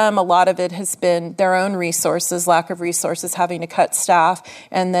for them, a lot of it has been their own resources, lack of resources, having to cut staff,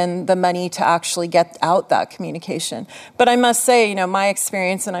 and then the money to actually get out that communication. But I must say, my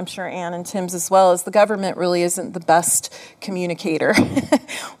experience, and I'm sure Anne and Tim's as well, is the government really isn't the best communicator,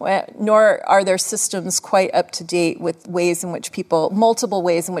 nor are their systems quite up to date with multiple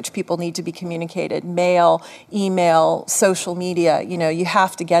ways in which people need to be communicated. Mail, email, social media, you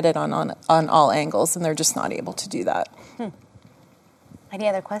have to get it on all angles, and they're just not able to do that. Any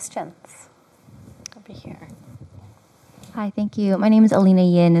other questions? Over here. Hi, thank you. My name is Alina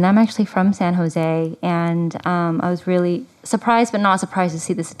Yin, and I'm actually from San Jose, and I was really surprised but not surprised to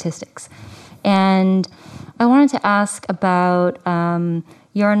see the statistics. And I wanted to ask about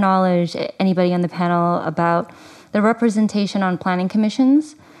your knowledge, anybody on the panel, about the representation on planning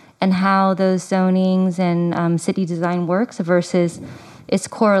commissions and how those zonings and city design works versus its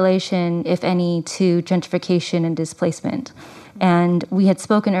correlation, if any, to gentrification and displacement. And we had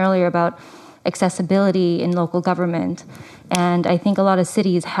spoken earlier about accessibility in local government. And I think a lot of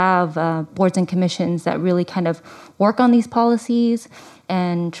cities have boards and commissions that really kind of work on these policies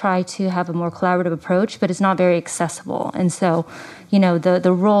and try to have a more collaborative approach, but it's not very accessible. And so,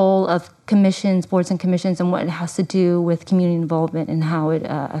 the role of commissions, boards and commissions, and what it has to do with community involvement and how it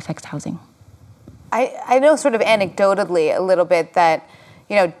affects housing. I know sort of anecdotally a little bit that,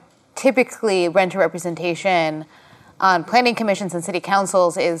 typically renter representation on planning commissions and city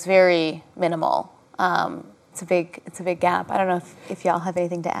councils is very minimal. It's a big gap. I don't know if y'all have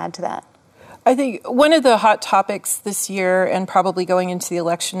anything to add to that. I think one of the hot topics this year, and probably going into the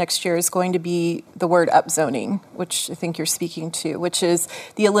election next year, is going to be the word upzoning, which I think you're speaking to, which is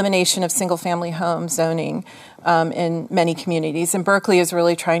the elimination of single-family home zoning in many communities. And Berkeley is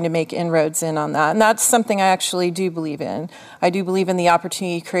really trying to make inroads in on that. And that's something I actually do believe in. I do believe in the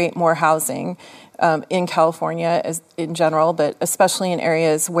opportunity to create more housing in California in general, but especially in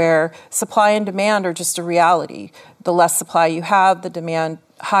areas where supply and demand are just a reality. The less supply you have, the demand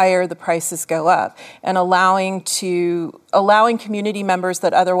higher, the prices go up, and allowing community members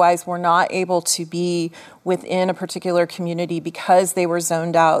that otherwise were not able to be within a particular community because they were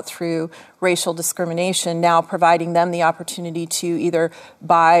zoned out through racial discrimination, now providing them the opportunity to either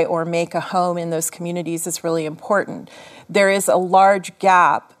buy or make a home in those communities is really important. There is a large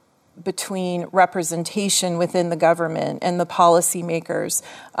gap between representation within the government and the policymakers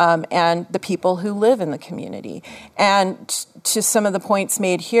and the people who live in the community. And to some of the points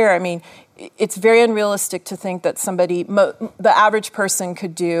made here, it's very unrealistic to think that the average person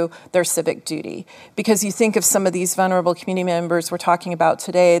could do their civic duty. Because you think of some of these vulnerable community members we're talking about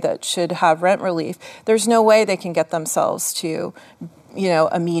today that should have rent relief, there's no way they can get themselves to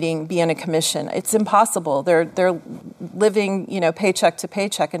a meeting, be in a commission. It's impossible. They're living, paycheck to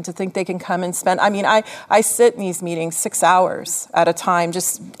paycheck, and to think they can come and spend. I sit in these meetings 6 hours at a time,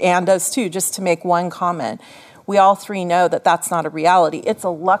 Anne does too, just to make one comment. We all three know that that's not a reality. It's a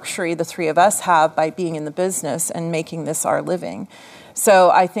luxury the three of us have by being in the business and making this our living. So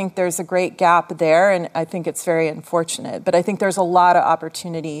I think there's a great gap there, and I think it's very unfortunate. But I think there's a lot of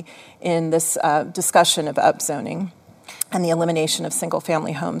opportunity in this discussion of upzoning and the elimination of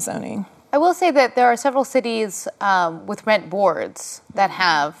single-family home zoning. I will say that there are several cities with rent boards that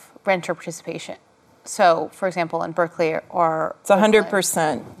have renter participation. So, for example, in Berkeley or... It's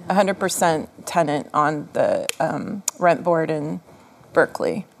 100% tenant on the rent board in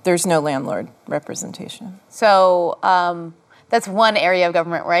Berkeley. There's no landlord representation. So that's one area of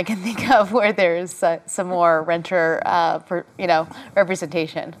government where I can think of where there's some more renter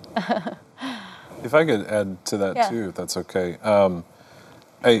representation. If I could add to that too, if that's okay.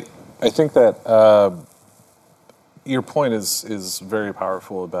 I think that your point is very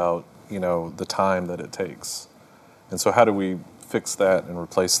powerful about, the time that it takes. And so how do we fix that and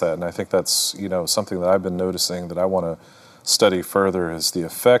replace that? And I think that's, something that I've been noticing that I want to study further is the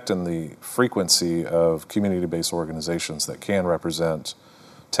effect and the frequency of community-based organizations that can represent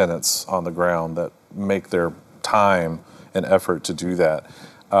tenants on the ground, that make their time and effort to do that.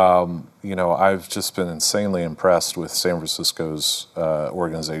 I've just been insanely impressed with San Francisco's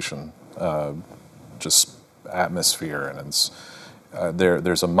organization, just atmosphere, and it's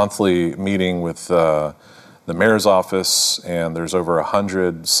there's a monthly meeting with the mayor's office, and there's over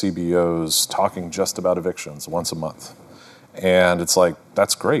 100 CBOs talking just about evictions once a month. And it's like,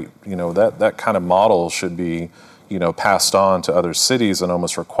 that's great. That kind of model should be, passed on to other cities and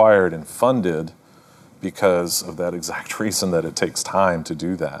almost required and funded because of that exact reason that it takes time to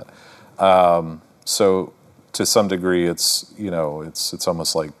do that. So to some degree, it's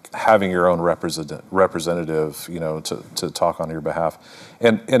almost like having your own representative, to talk on your behalf.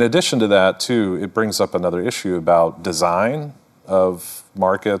 And in addition to that, too, it brings up another issue about design of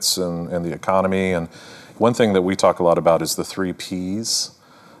markets and the economy. And one thing that we talk a lot about is the 3 Ps.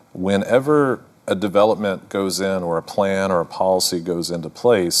 Whenever a development goes in, or a plan or a policy goes into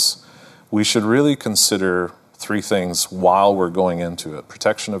place, we should really consider 3 things while we're going into it: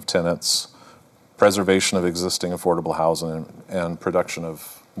 protection of tenants, preservation of existing affordable housing, and production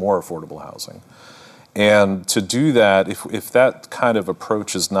of more affordable housing. And to do that, if that kind of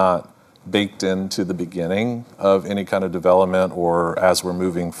approach is not baked into the beginning of any kind of development or as we're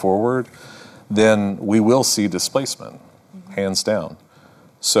moving forward, then we will see displacement, hands down.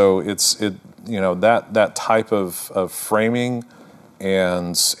 So that type of framing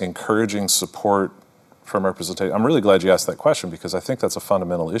and encouraging support from representation. I'm really glad you asked that question, because I think that's a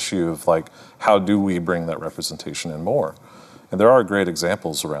fundamental issue of how do we bring that representation in more? And there are great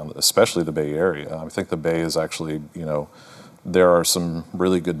examples around it, especially the Bay Area. I think the Bay is actually, there are some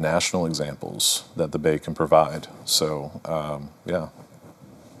really good national examples that the Bay can provide. So, yeah.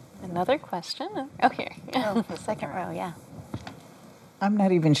 Another question? Okay. Oh, the second row, yeah. I'm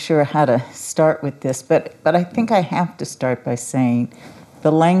not even sure how to start with this, but I think I have to start by saying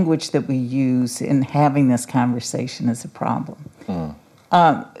the language that we use in having this conversation is a problem.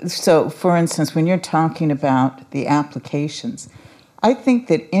 So, for instance, when you're talking about the applications, I think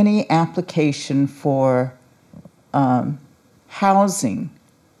that any application for housing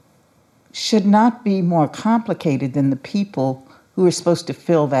should not be more complicated than the people who are supposed to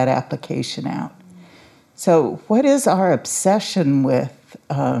fill that application out. So what is our obsession with,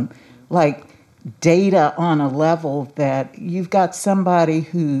 data on a level that you've got somebody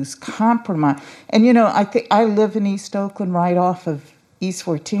who's compromised? And, I think I live in East Oakland, right off of East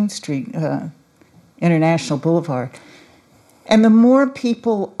 14th Street, International Boulevard. And the more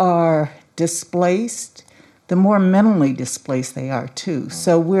people are displaced, the more mentally displaced they are, too.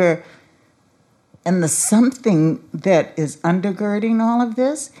 So and the something that is undergirding all of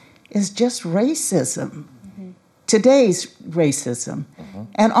this is just racism. Today's racism.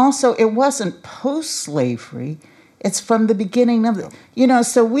 And also, it wasn't post-slavery. It's from the beginning of the,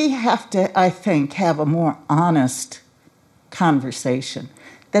 so we have to, I think, have a more honest conversation.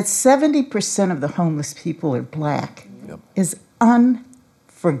 That 70% of the homeless people are Black is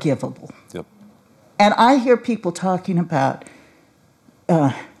unforgivable. And I hear people talking about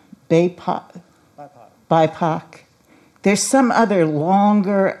BIPOC. There's some other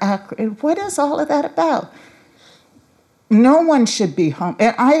longer acronym. What is all of that about? No one should be home.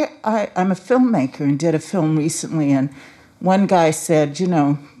 And I'm a filmmaker and did a film recently, and one guy said,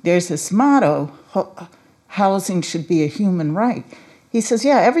 there's this motto, housing should be a human right. He says,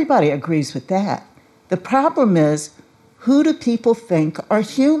 yeah, everybody agrees with that. The problem is, who do people think are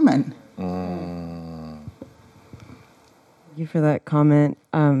human? Thank you for that comment,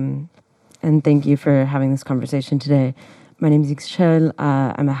 and thank you for having this conversation today. My name is Ixchel.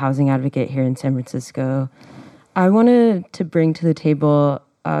 I'm a housing advocate here in San Francisco. I wanted to bring to the table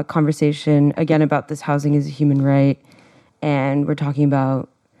a conversation, again, about this housing as a human right, and we're talking about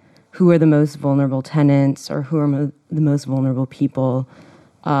who are the most vulnerable tenants or who are the most vulnerable people.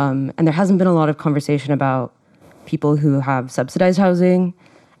 And there hasn't been a lot of conversation about people who have subsidized housing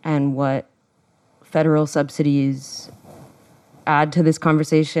and what federal subsidies add to this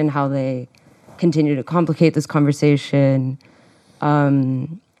conversation, how they continue to complicate this conversation.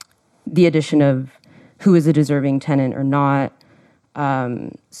 The addition of who is a deserving tenant or not.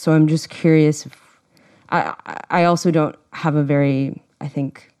 So I'm just curious. I also don't have a very, I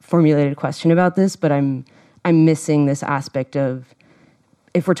think, formulated question about this, but I'm missing this aspect of,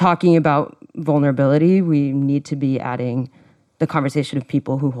 if we're talking about vulnerability, we need to be adding the conversation of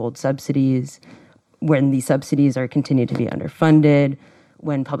people who hold subsidies, when these subsidies are continued to be underfunded,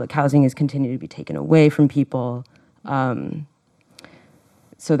 when public housing is continued to be taken away from people.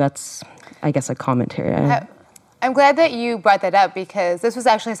 So that's, I guess, a commentary. I'm glad that you brought that up, because this was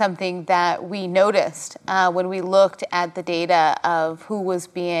actually something that we noticed when we looked at the data of who was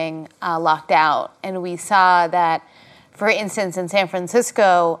being locked out. And we saw that, for instance, in San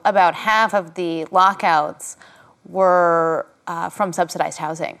Francisco, about half of the lockouts were from subsidized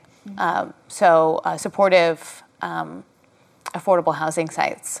housing. Supportive, affordable housing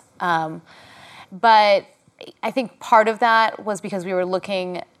sites. But I think part of that was because we were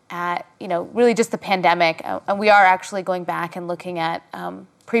looking at, really just the pandemic. And we are actually going back and looking at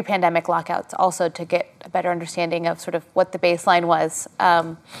pre-pandemic lockouts also to get a better understanding of sort of what the baseline was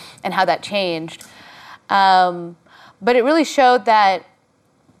and how that changed. But it really showed that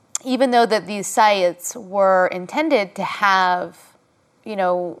even though that these sites were intended to have,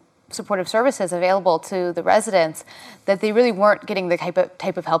 supportive services available to the residents, that they really weren't getting the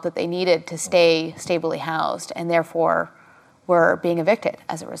type of help that they needed to stay stably housed, and therefore were being evicted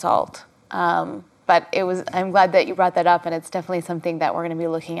as a result. But I'm glad that you brought that up, and it's definitely something that we're going to be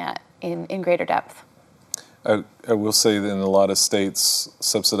looking at in greater depth. I will say that in a lot of states,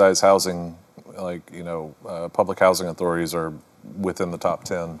 subsidized housing, public housing authorities are within the top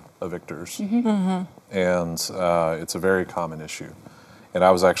 10 evictors. And it's a very common issue. And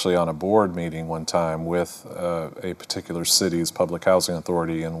I was actually on a board meeting one time with a particular city's public housing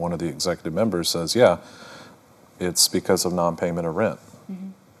authority, and one of the executive members says, yeah, it's because of non-payment of rent.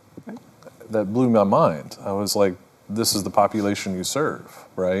 That blew my mind. I was like, this is the population you serve,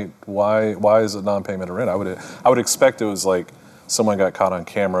 right? Why is it non-payment of rent? I would expect it was like someone got caught on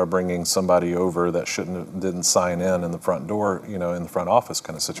camera bringing somebody over that didn't sign in the front door, in the front office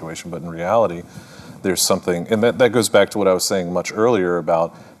kind of situation. But in reality, there's something, and that goes back to what I was saying much earlier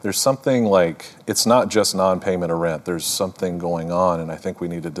about, there's something like, it's not just non-payment of rent, there's something going on, and I think we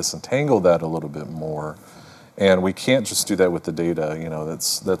need to disentangle that a little bit more. And we can't just do that with the data,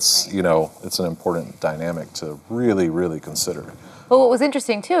 that's it's an important dynamic to really, really consider. Well, what was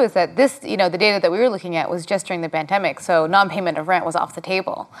interesting too is that this, the data that we were looking at was just during the pandemic, so non-payment of rent was off the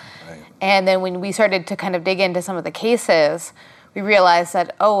table. Right. And then when we started to kind of dig into some of the cases, we realized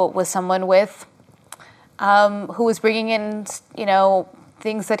that, it was someone with who was bringing in,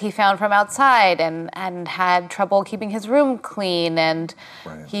 things that he found from outside and had trouble keeping his room clean. And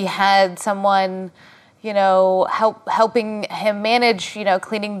he had someone, helping him manage,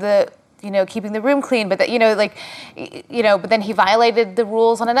 cleaning the, keeping the room clean. But that, but then he violated the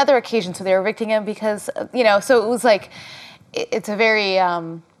rules on another occasion. So they were evicting him because, so it was like, it's a very,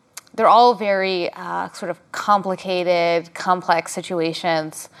 they're all very sort of complicated, complex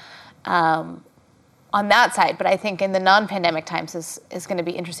situations. On that side, but I think in the non-pandemic times is going to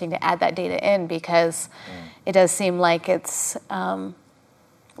be interesting to add that data in, because it does seem like it's,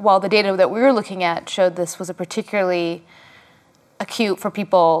 while the data that we were looking at showed this was a particularly acute for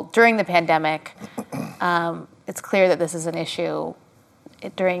people during the pandemic, it's clear that this is an issue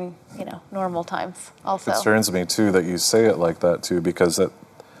during, normal times also. It concerns me too that you say it like that too, because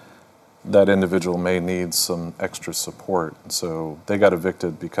that individual may need some extra support. So they got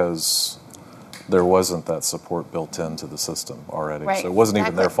evicted because there wasn't that support built into the system already. Right. So it wasn't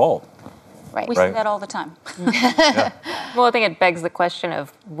even their fault. Right. We see that all the time. Yeah. Well, I think it begs the question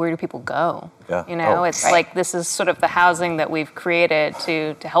of, where do people go? Yeah. It's like, this is sort of the housing that we've created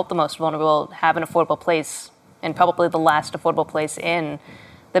to help the most vulnerable have an affordable place, and probably the last affordable place in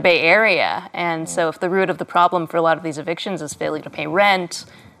the Bay Area. And so if the root of the problem for a lot of these evictions is failure to pay rent,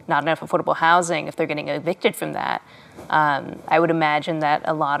 not enough affordable housing, if they're getting evicted from that, I would imagine that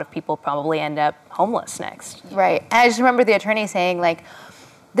a lot of people probably end up homeless next. Right. I just remember the attorney saying,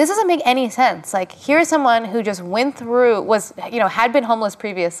 this doesn't make any sense. Here's someone who just went through, had been homeless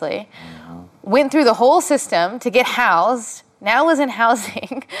previously, went through the whole system to get housed, now is in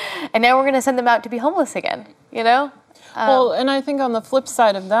housing, and now we're going to send them out to be homeless again, Well, and I think on the flip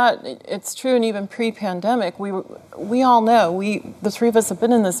side of that, it's true, and even pre-pandemic, we all know, the three of us have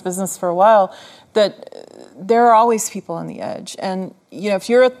been in this business for a while, that there are always people on the edge. And, if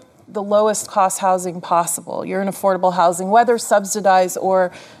you're the lowest cost housing possible. You're in affordable housing, whether subsidized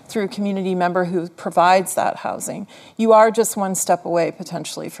or through a community member who provides that housing. You are just one step away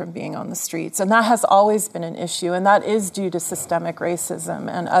potentially from being on the streets. And that has always been an issue, and that is due to systemic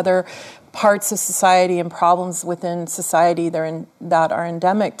racism and other parts of society and problems within society that are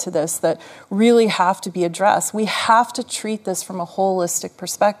endemic to this that really have to be addressed. We have to treat this from a holistic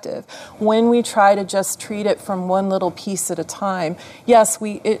perspective. When we try to just treat it from one little piece at a time, yes,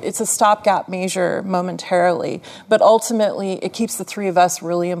 it's a stopgap measure momentarily, but ultimately it keeps the three of us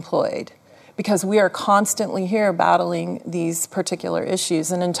really employed, because we are constantly here battling these particular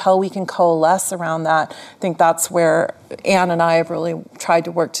issues. And until we can coalesce around that, I think that's where Anne and I have really tried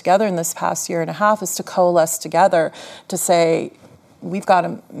to work together in this past year and a half, is to coalesce together to say, we've got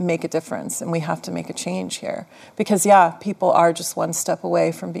to make a difference and we have to make a change here. Because, people are just one step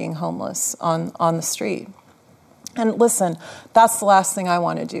away from being homeless on the street. And listen, that's the last thing I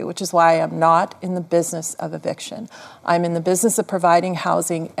want to do, which is why I'm not in the business of eviction. I'm in the business of providing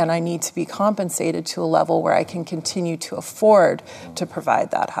housing, and I need to be compensated to a level where I can continue to afford to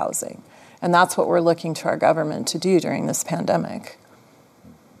provide that housing. And that's what we're looking to our government to do during this pandemic.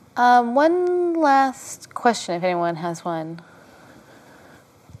 One last question, if anyone has one.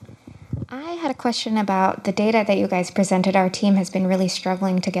 I had a question about the data that you guys presented. Our team has been really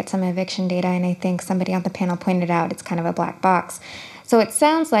struggling to get some eviction data, and I think somebody on the panel pointed out it's kind of a black box. So it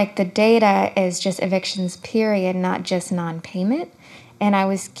sounds like the data is just evictions, period, not just non-payment. And I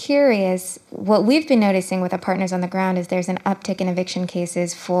was curious, what we've been noticing with our partners on the ground is there's an uptick in eviction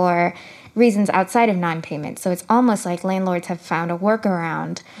cases for reasons outside of non-payment. So it's almost like landlords have found a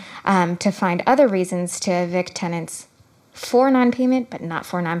workaround to find other reasons to evict tenants for non-payment, but not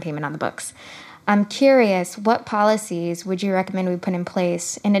for non-payment on the books. I'm curious, what policies would you recommend we put in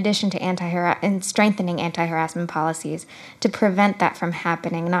place in addition to strengthening anti-harassment policies to prevent that from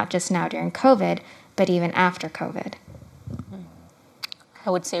happening, not just now during COVID, but even after COVID? I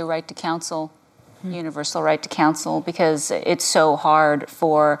would say right to counsel, universal right to counsel, because it's so hard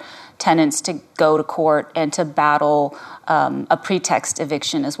for tenants to go to court and to battle a pretext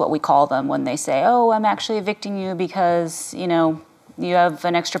eviction is what we call them, when they say, oh, I'm actually evicting you because, you have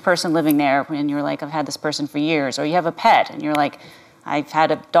an extra person living there, and you're like, I've had this person for years. Or you have a pet, and you're like, I've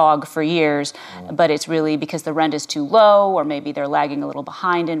had a dog for years, but it's really because the rent is too low, or maybe they're lagging a little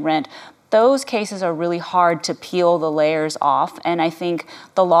behind in rent. Those cases are really hard to peel the layers off, and I think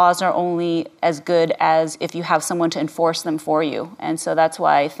the laws are only as good as if you have someone to enforce them for you. And so that's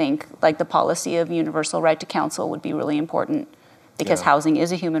why I think the policy of universal right to counsel would be really important, because housing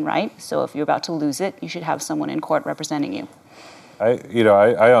is a human right. So if you're about to lose it, you should have someone in court representing you.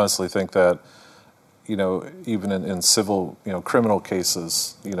 I honestly think that, even in civil, criminal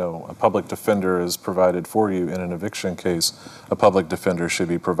cases, a public defender is provided for you. In an eviction case, a public defender should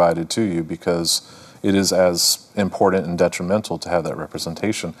be provided to you, because it is as important and detrimental to have that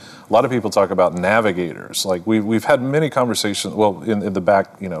representation. A lot of people talk about navigators. Like we've had many conversations, in the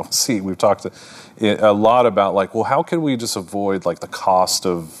back, seat, we've talked a lot about how can we just avoid the cost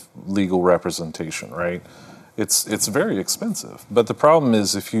of legal representation, right? It's very expensive. But the problem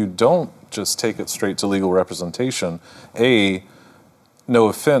is, if you don't just take it straight to legal representation, no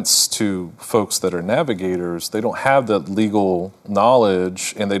offense to folks that are navigators, they don't have the legal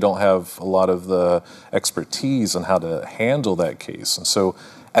knowledge, and they don't have a lot of the expertise on how to handle that case. And so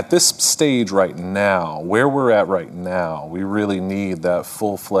at this stage right now, where we're at right now, we really need that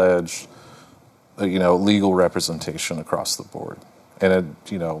full-fledged, legal representation across the board. And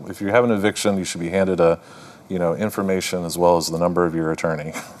if you have an eviction, you should be handed information as well as the number of your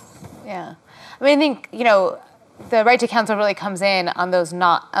attorney. Yeah. I think, the right to counsel really comes in on those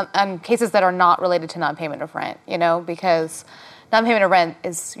on cases that are not related to non-payment of rent, because non-payment of rent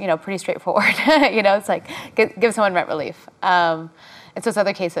is, pretty straightforward. It's like give someone rent relief. It's those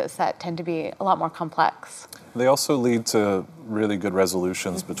other cases that tend to be a lot more complex. They also lead to really good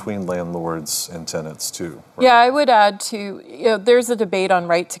resolutions between landlords and tenants, too. Right? Yeah, I would add, too, there's a debate on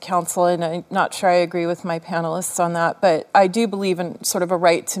right to counsel, and I'm not sure I agree with my panelists on that, but I do believe in sort of a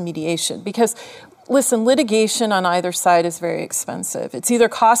right to mediation. Because, listen, litigation on either side is very expensive. It's either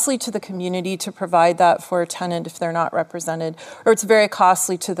costly to the community to provide that for a tenant if they're not represented, or it's very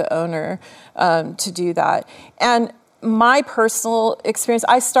costly to the owner to do that. And my personal experience,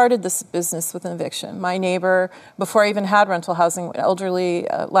 I started this business with an eviction. My neighbor, before I even had rental housing, elderly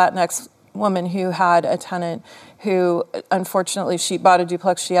Latinx woman who had a tenant who, unfortunately, she bought a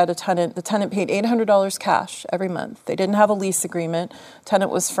duplex, she had a tenant. The tenant paid $800 cash every month. They didn't have a lease agreement.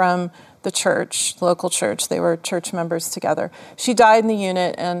 Tenant was from the church, local church. They were church members together. She died in the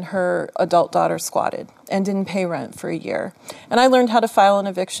unit, and her adult daughter squatted and didn't pay rent for a year. And I learned how to file an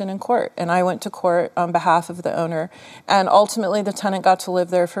eviction in court, and I went to court on behalf of the owner, and ultimately the tenant got to live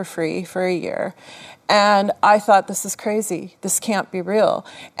there for free for a year. And I thought, this is crazy. This can't be real.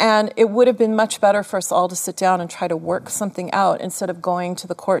 And it would have been much better for us all to sit down and try to work something out instead of going to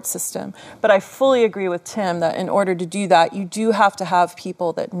the court system. But I fully agree with Tim that in order to do that, you do have to have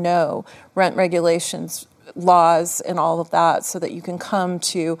people that know rent regulations, laws, and all of that so that you can come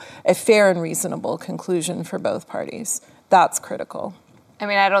to a fair and reasonable conclusion for both parties. That's critical. I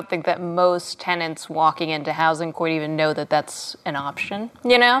mean, I don't think that most tenants walking into housing court even know that that's an option,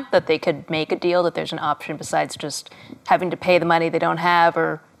 that they could make a deal, that there's an option besides just having to pay the money they don't have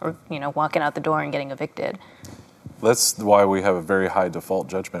or walking out the door and getting evicted. That's why we have a very high default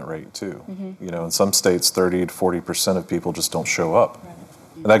judgment rate, too. Mm-hmm. In some states, 30 to 40% of people just don't show up. Right.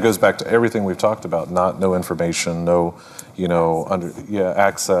 And that goes back to everything we've talked about, no information,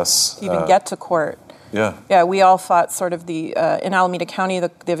 access. To even get to court. Yeah, we all fought sort of in Alameda County, the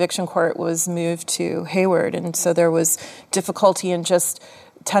eviction court was moved to Hayward, and so there was difficulty in just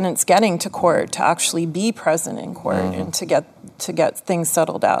tenants getting to court to actually be present in court and to get things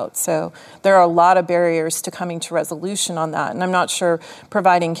settled out. So there are a lot of barriers to coming to resolution on that, and I'm not sure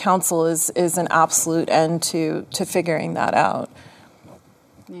providing counsel is an absolute end to figuring that out.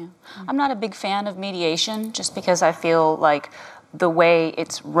 Yeah, I'm not a big fan of mediation just because I feel like the way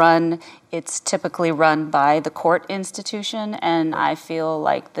it's run, it's typically run by the court institution, and I feel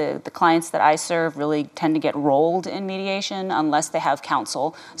like the clients that I serve really tend to get rolled in mediation unless they have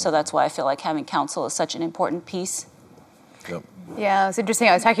counsel. So that's why I feel like having counsel is such an important piece. Yep. Yeah, it's interesting.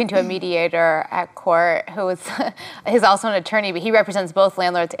 I was talking to a mediator at court who is he's also an attorney, but he represents both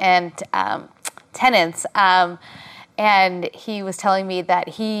landlords and tenants. And he was telling me that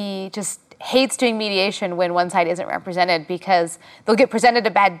he just hates doing mediation when one side isn't represented because they'll get presented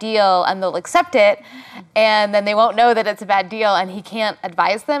a bad deal and they'll accept it and then they won't know that it's a bad deal and he can't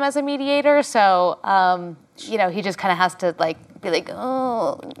advise them as a mediator. So, he just kind of has to be like,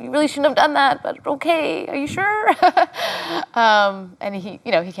 oh, you really shouldn't have done that, but okay, are you sure? And he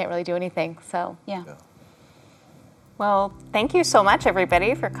can't really do anything. So, yeah. Well, thank you so much,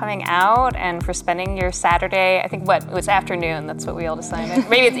 everybody, for coming out and for spending your Saturday. I think it was afternoon. That's what we all decided.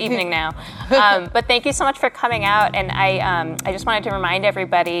 Maybe it's evening now. But thank you so much for coming out. And I just wanted to remind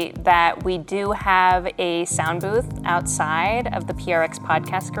everybody that we do have a sound booth outside of the PRX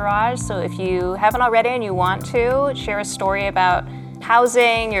Podcast Garage. So if you haven't already and you want to share a story about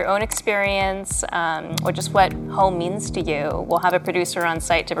housing, your own experience, or just what home means to you, we'll have a producer on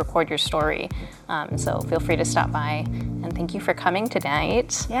site to record your story. So feel free to stop by. And thank you for coming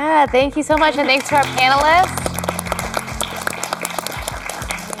tonight. Yeah, thank you so much. And thanks to our panelists.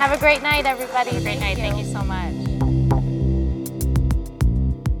 Have a great night, everybody. Great night. Thank you so much.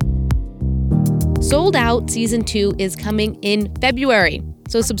 Sold Out Season 2 is coming in February.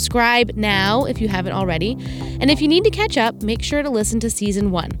 So subscribe now if you haven't already. And if you need to catch up, make sure to listen to Season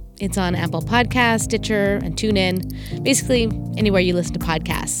 1. It's on Apple Podcasts, Stitcher, and TuneIn. Basically, anywhere you listen to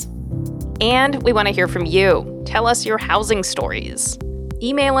podcasts. And we want to hear from you. Tell us your housing stories.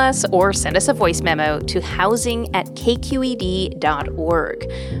 Email us or send us a voice memo to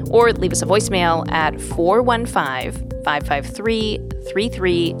housing@kqed.org. Or leave us a voicemail at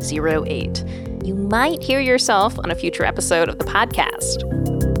 415-553-3308. You might hear yourself on a future episode of the podcast.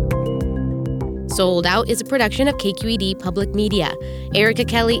 Sold Out is a production of KQED Public Media. Erica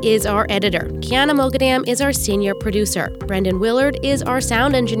Kelly is our editor. Kiana Mogadam is our senior producer. Brendan Willard is our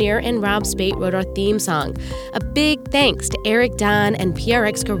sound engineer, and Rob Spate wrote our theme song. A big thanks to Eric Don and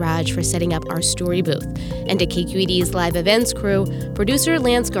PRX Garage for setting up our story booth. And to KQED's live events crew, producer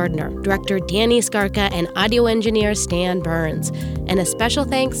Lance Gardner, director Danny Skarka, and audio engineer Stan Burns. And a special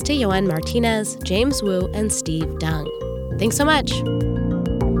thanks to Yoann Martinez, James Wu, and Steve Dung. Thanks so much.